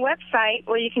 So my website,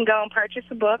 where you can go and purchase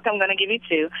a book, I'm going to give you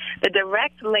two. The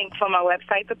direct link for my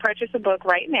website to purchase a book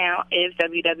right now is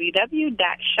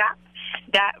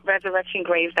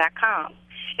www.shop.resurrectiongraves.com.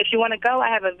 If you want to go, I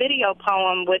have a video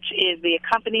poem, which is the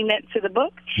accompaniment to the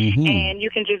book, and you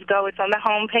can just go. It's on the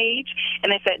home page,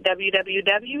 and it's at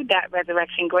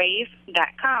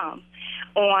www.resurrectiongraves.com.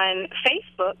 On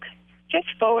Facebook, just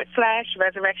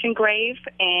 /Resurrection Graves,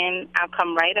 and I'll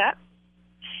come right up.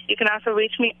 You can also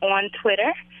reach me on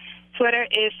Twitter. Twitter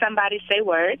is Somebody Say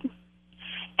Word.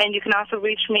 And you can also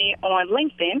reach me on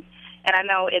LinkedIn. And I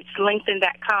know it's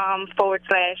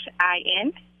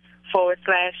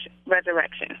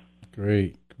linkedin.com/IN/Resurrection.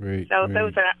 Great. So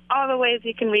those are all the ways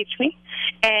you can reach me.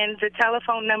 And the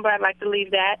telephone number, I'd like to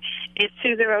leave that, is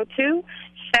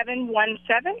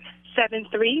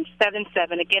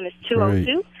 202-717-7377. Again, it's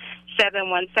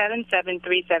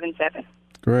 202-717-7377.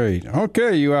 Great.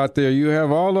 Okay, you out there, you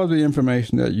have all of the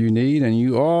information that you need, and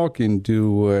you all can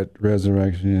do what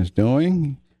Resurrection is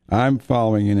doing. I'm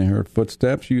following in her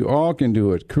footsteps. You all can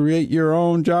do it. Create your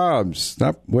own jobs.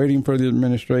 Stop waiting for the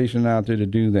administration out there to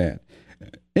do that.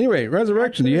 Anyway,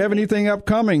 Resurrection, do you have anything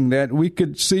upcoming that we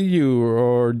could see you,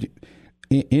 or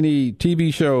any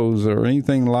TV shows or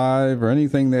anything live or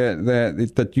anything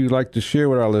that you'd like to share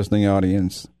with our listening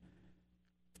audience?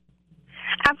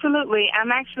 Absolutely.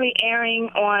 I'm actually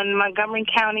airing on Montgomery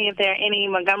County, if there are any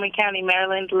Montgomery County,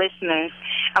 Maryland listeners.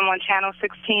 I'm on Channel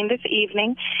 16 this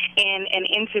evening in an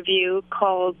interview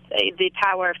called The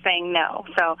Power of Saying No.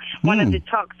 So one of the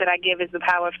talks that I give is The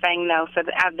Power of Saying No. So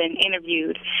I've been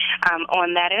interviewed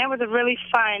on that. And it was a really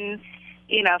fun,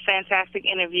 fantastic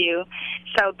interview.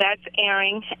 So that's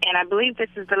airing, and I believe this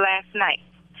is the last night.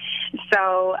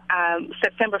 So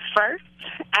September 1st,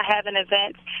 I have an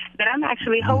event that I'm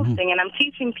actually hosting, and I'm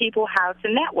teaching people how to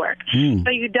network. So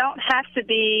you don't have to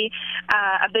be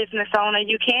a business owner.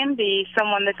 You can be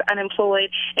someone that's unemployed.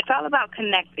 It's all about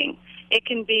connecting. It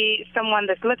can be someone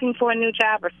that's looking for a new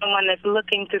job or someone that's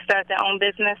looking to start their own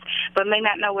business but may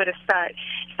not know where to start.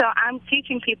 So I'm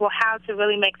teaching people how to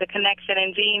really make the connection.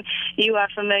 And, Gene, you are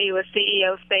familiar with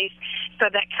CEO Space, so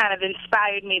that kind of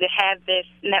inspired me to have this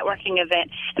networking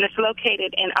event. And it's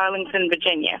located in Arlington,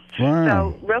 Virginia. Wow.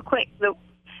 So real quick, the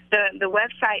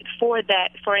website for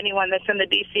that, for anyone that's in the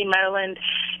D.C., Maryland,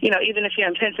 even if you're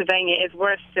in Pennsylvania, it's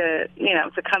worth to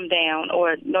come down,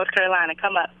 or North Carolina,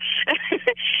 come up.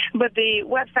 But the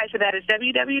website for that is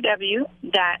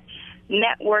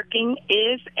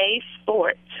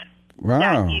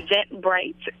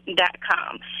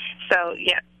www.networkingisasport.eventbrite.com. So,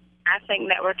 yeah, I think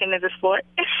networking is a sport.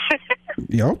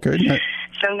 Yeah, okay.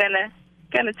 So I'm gonna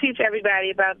teach everybody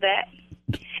about that.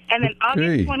 And then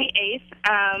August 28th,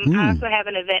 I also have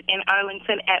an event in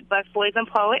Arlington at Busboys and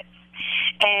Poets.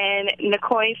 And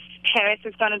Nicoise Harris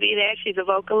is going to be there. She's a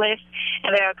vocalist.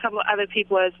 And there are a couple of other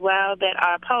people as well that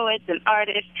are poets and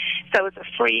artists. So it's a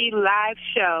free live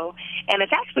show. And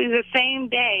it's actually the same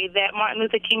day that Martin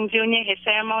Luther King Jr., his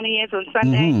ceremony is on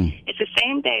Sunday. It's the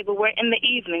same day, but we're in the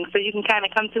evening. So you can kind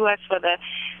of come to us for the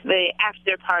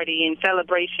after party and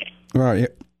celebration. Right.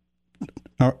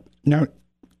 Now,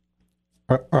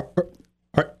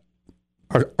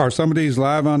 are some of these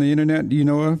live on the internet? Do you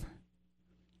know of?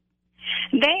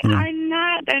 They are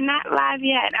not. They're not live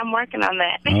yet. I'm working on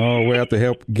that. Oh, we have to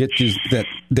help get you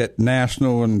that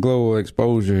national and global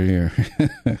exposure here.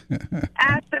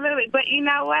 Absolutely. But you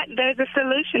know what? There's a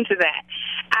solution to that.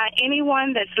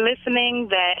 Anyone that's listening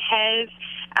that has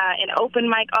an open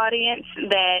mic audience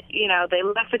that, they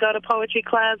love to go to poetry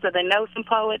clubs or they know some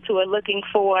poets who are looking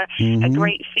for a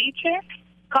great feature,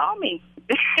 call me.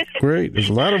 Great. There's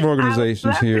a lot of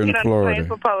organizations here in Florida.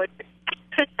 For poetry.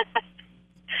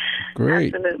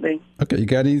 Great. Absolutely. Okay, you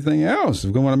got anything else?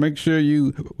 We want to make sure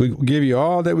we give you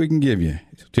all that we can give you.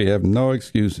 So you have no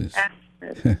excuses.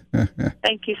 Absolutely.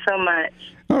 Thank you so much.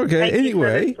 Okay,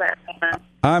 anyway,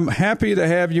 I'm happy to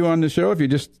have you on the show. If you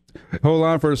just hold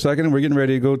on for a second, we're getting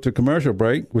ready to go to commercial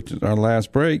break, which is our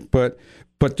last break. But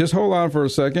just hold on for a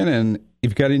second, and if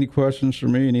you've got any questions for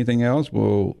me, anything else,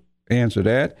 we'll answer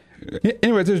that.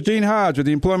 Anyway, this is Gene Hodge with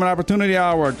the Employment Opportunity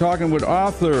Hour, talking with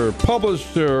author,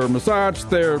 publisher, massage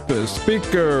therapist,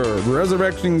 speaker,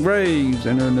 Ressurrection Graves,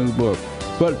 and her new book.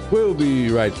 But we'll be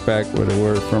right back with a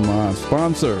word from our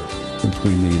sponsor, since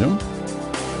we need them.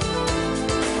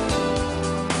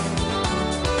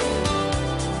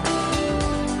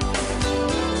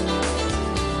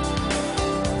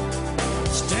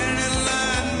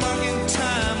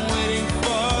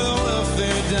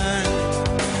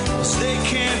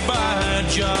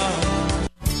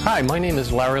 Hi, my name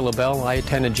is Larry LaBelle. I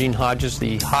attended Gene Hodge's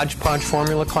The Hodgepodge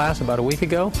Formula class about a week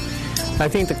ago. I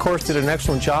think the course did an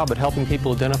excellent job at helping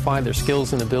people identify their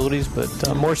skills and abilities, but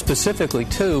more specifically,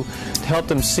 too, to help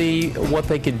them see what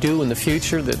they could do in the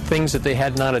future, the things that they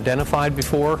had not identified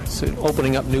before, so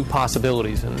opening up new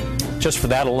possibilities. And just for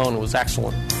that alone, it was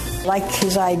excellent. Like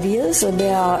his ideas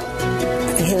about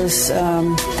his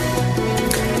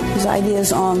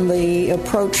ideas on the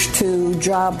approach to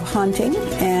job hunting,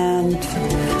 and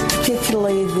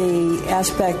particularly the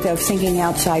aspect of thinking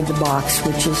outside the box,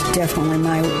 which is definitely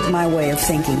my way of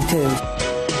thinking too.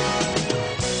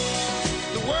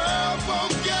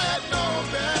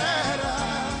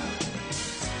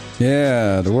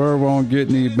 Yeah, the world won't get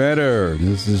any better.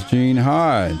 This is Gene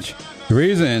Hodge. The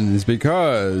reason is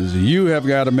because you have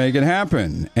got to make it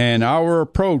happen. And our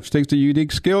approach takes a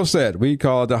unique skill set. We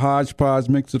call it the hodgepodge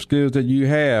mix of skills that you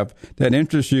have, that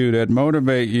interest you, that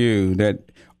motivate you,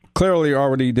 that clearly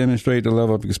already demonstrate the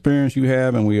level of experience you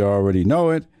have, and we already know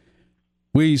it.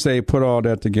 We say put all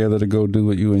that together to go do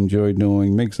what you enjoy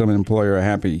doing, make some employer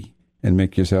happy, and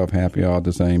make yourself happy all at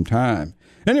the same time.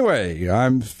 Anyway,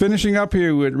 I'm finishing up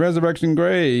here with Ressurrection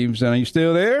Graves, and are you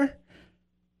still there?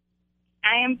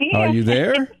 I am here. Are you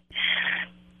there?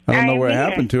 I don't know what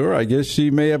happened to her. I guess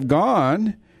she may have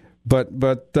gone. But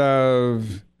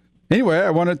anyway, I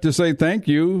wanted to say thank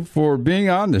you for being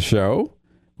on the show.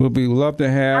 We'd love to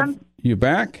have you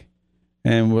back,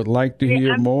 and would like to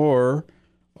hear more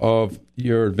of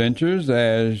your adventures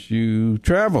as you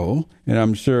travel, and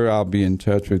I'm sure I'll be in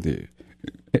touch with you.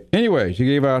 Anyway, she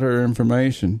gave out her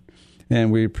information,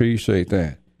 and we appreciate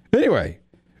that. Anyway,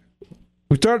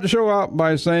 we started the show out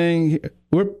by saying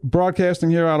we're broadcasting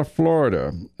here out of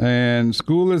Florida, and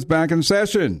school is back in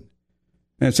session.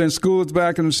 And since school is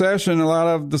back in session, a lot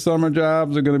of the summer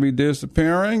jobs are going to be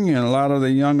disappearing, and a lot of the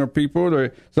younger people,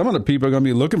 some of the people are going to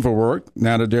be looking for work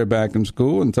now that they're back in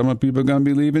school, and some of the people are going to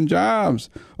be leaving jobs.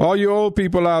 All you old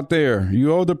people out there,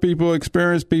 you older people,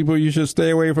 experienced people, you should stay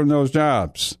away from those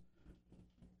jobs.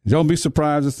 Don't be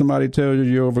surprised if somebody tells you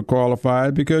you're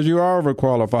overqualified, because you are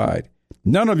overqualified.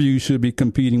 None of you should be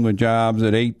competing with jobs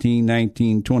that 18,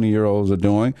 19, 20-year-olds are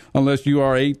doing, unless you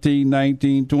are 18,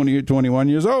 19, 20, or 21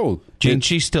 years old. Gene,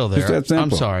 she's still there. It's that simple.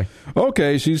 I'm sorry.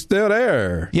 Okay, she's still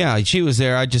there. Yeah, she was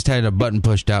there. I just had a button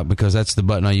pushed out because that's the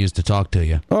button I used to talk to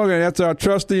you. Okay, that's our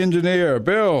trusty engineer,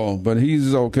 Bill, but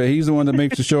he's okay. He's the one that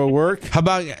makes the show work. How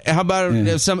about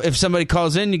if somebody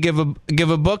calls in, you give a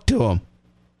book to them?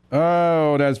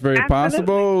 Oh, that's very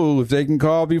possible. If they can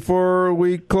call before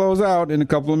we close out in a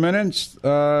couple of minutes,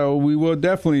 we will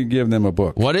definitely give them a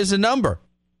book. What is the number?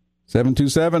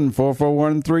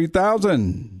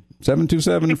 727-441-3000.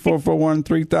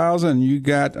 727-441-3000. You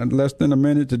got less than a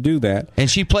minute to do that. And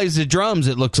she plays the drums,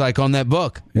 it looks like, on that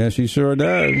book. Yeah, she sure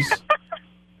does.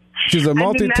 She's a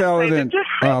multi-talented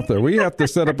author. We have to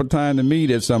set up a time to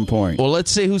meet at some point. Well,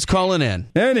 let's see who's calling in.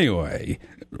 Anyway,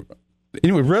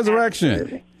 Ressurrection.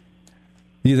 Absolutely.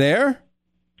 You there?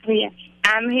 Yes,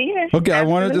 I'm here. Okay, I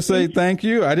wanted to Absolutely. say thank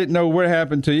you. I didn't know what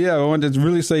happened to you. I wanted to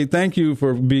really say thank you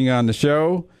for being on the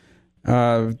show.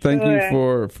 Thank you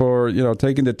for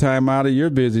taking the time out of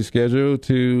your busy schedule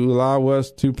to allow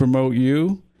us to promote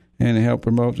you and help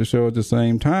promote the show at the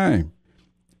same time.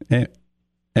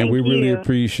 And we really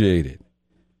appreciate it.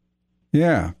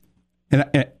 Yeah. And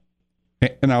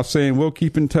I was saying we'll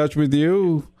keep in touch with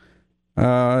you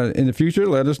in the future.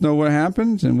 Let us know what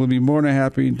happens, and we'll be more than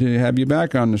happy to have you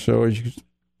back on the show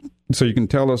so you can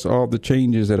tell us all the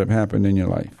changes that have happened in your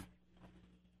life.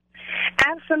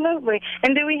 Absolutely.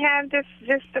 And do we have just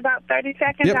about 30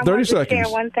 seconds? Yep, 30 I want seconds. to share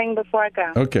one thing before I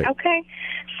go. Okay. Okay.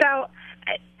 So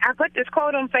I put this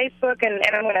quote on Facebook, and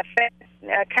I'm going to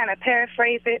kind of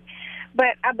paraphrase it.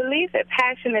 But I believe that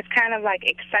passion is kind of like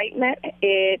excitement.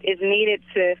 It is needed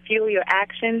to fuel your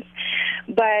actions.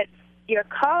 But your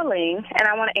calling, and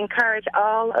I want to encourage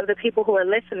all of the people who are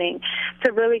listening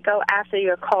to really go after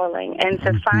your calling and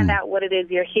to find out what it is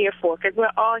you're here for, because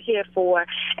we're all here for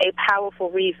a powerful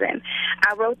reason.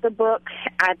 I wrote the book.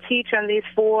 I teach on these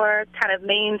 4 kind of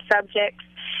main subjects.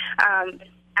 I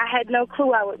had no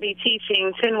clue I would be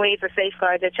teaching 10 ways to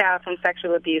safeguard your child from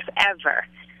sexual abuse ever,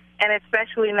 and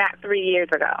especially not 3 years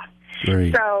ago.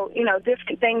 Great. So,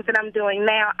 different things that I'm doing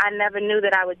now, I never knew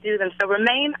that I would do them. So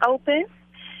remain open.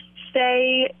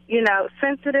 Stay,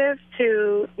 sensitive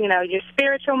to, your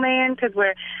spiritual man, because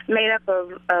we're made up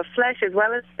of flesh as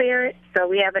well as spirit. So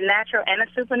we have a natural and a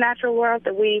supernatural world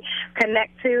that we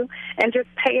connect to. And just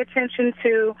pay attention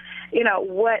to,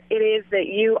 what it is that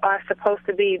you are supposed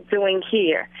to be doing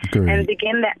here. Great. And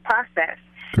begin that process.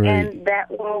 Great. And that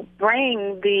will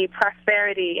bring the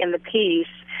prosperity and the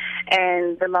peace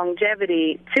and the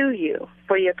longevity to you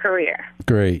for your career.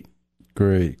 Great.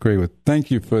 Well,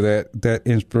 thank you for that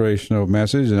inspirational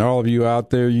message. And all of you out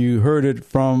there, you heard it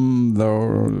from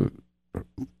the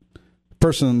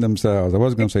person themselves. I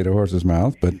was going to say the horse's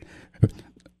mouth, but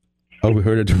we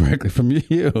heard it directly from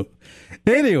you.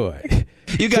 Anyway.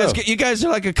 You guys are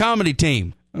like a comedy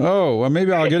team. Oh, well,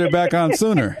 maybe I'll get it back on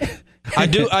sooner. I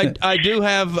do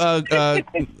have, how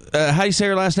do you say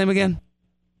her last name again?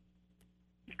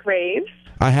 Graves.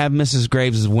 I have Mrs.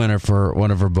 Graves' winner for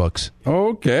one of her books.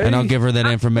 Okay. And I'll give her that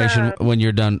information when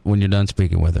you're done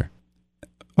speaking with her.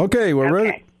 Okay, well,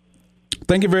 okay.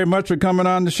 Thank you very much for coming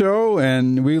on the show,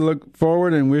 and we look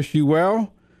forward and wish you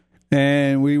well,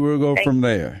 and we will go from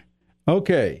there.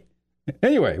 Okay.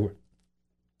 Anyway,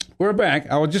 we're back.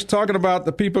 I was just talking about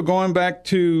the people going back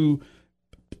to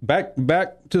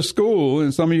school,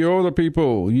 and some of you older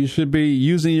people, you should be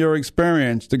using your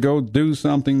experience to go do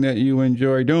something that you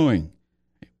enjoy doing.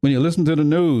 When you listen to the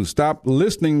news, stop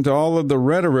listening to all of the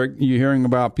rhetoric you're hearing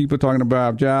about people talking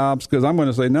about jobs, because I'm going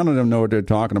to say none of them know what they're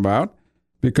talking about,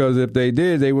 because if they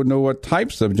did, they would know what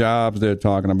types of jobs they're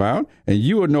talking about, and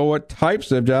you would know what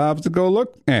types of jobs to go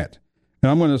look at.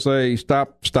 And I'm going to say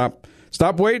stop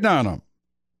waiting on them.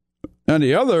 And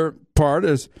the other part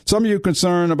is some of you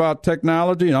concerned about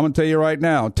technology, and I'm going to tell you right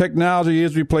now, technology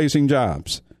is replacing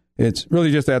jobs. It's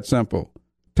really just that simple.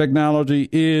 Technology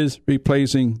is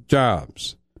replacing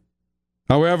jobs.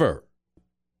 However,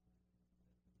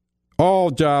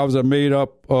 all jobs are made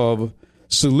up of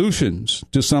solutions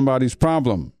to somebody's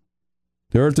problem.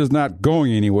 The earth is not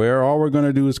going anywhere. All we're going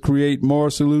to do is create more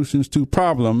solutions to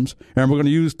problems, and we're going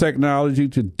to use technology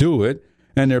to do it.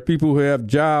 And there are people who have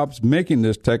jobs making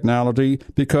this technology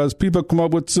because people come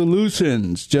up with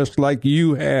solutions just like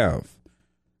you have.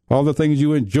 All the things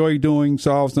you enjoy doing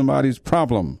solve somebody's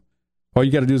problem. All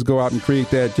you got to do is go out and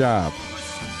create that job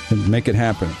and make it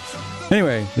happen.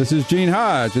 Anyway, this is Gene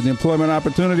Hodge at the Employment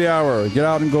Opportunity Hour. Get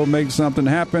out and go make something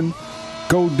happen.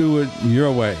 Go do it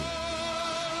your way.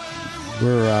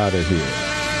 We're out of here.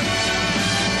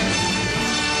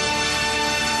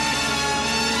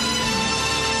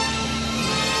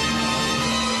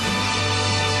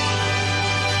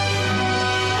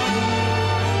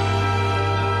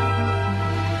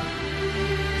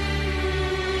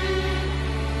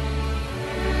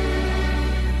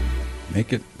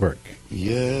 Make it work.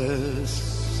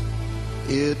 Yes,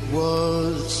 it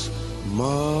was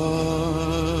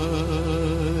marvelous.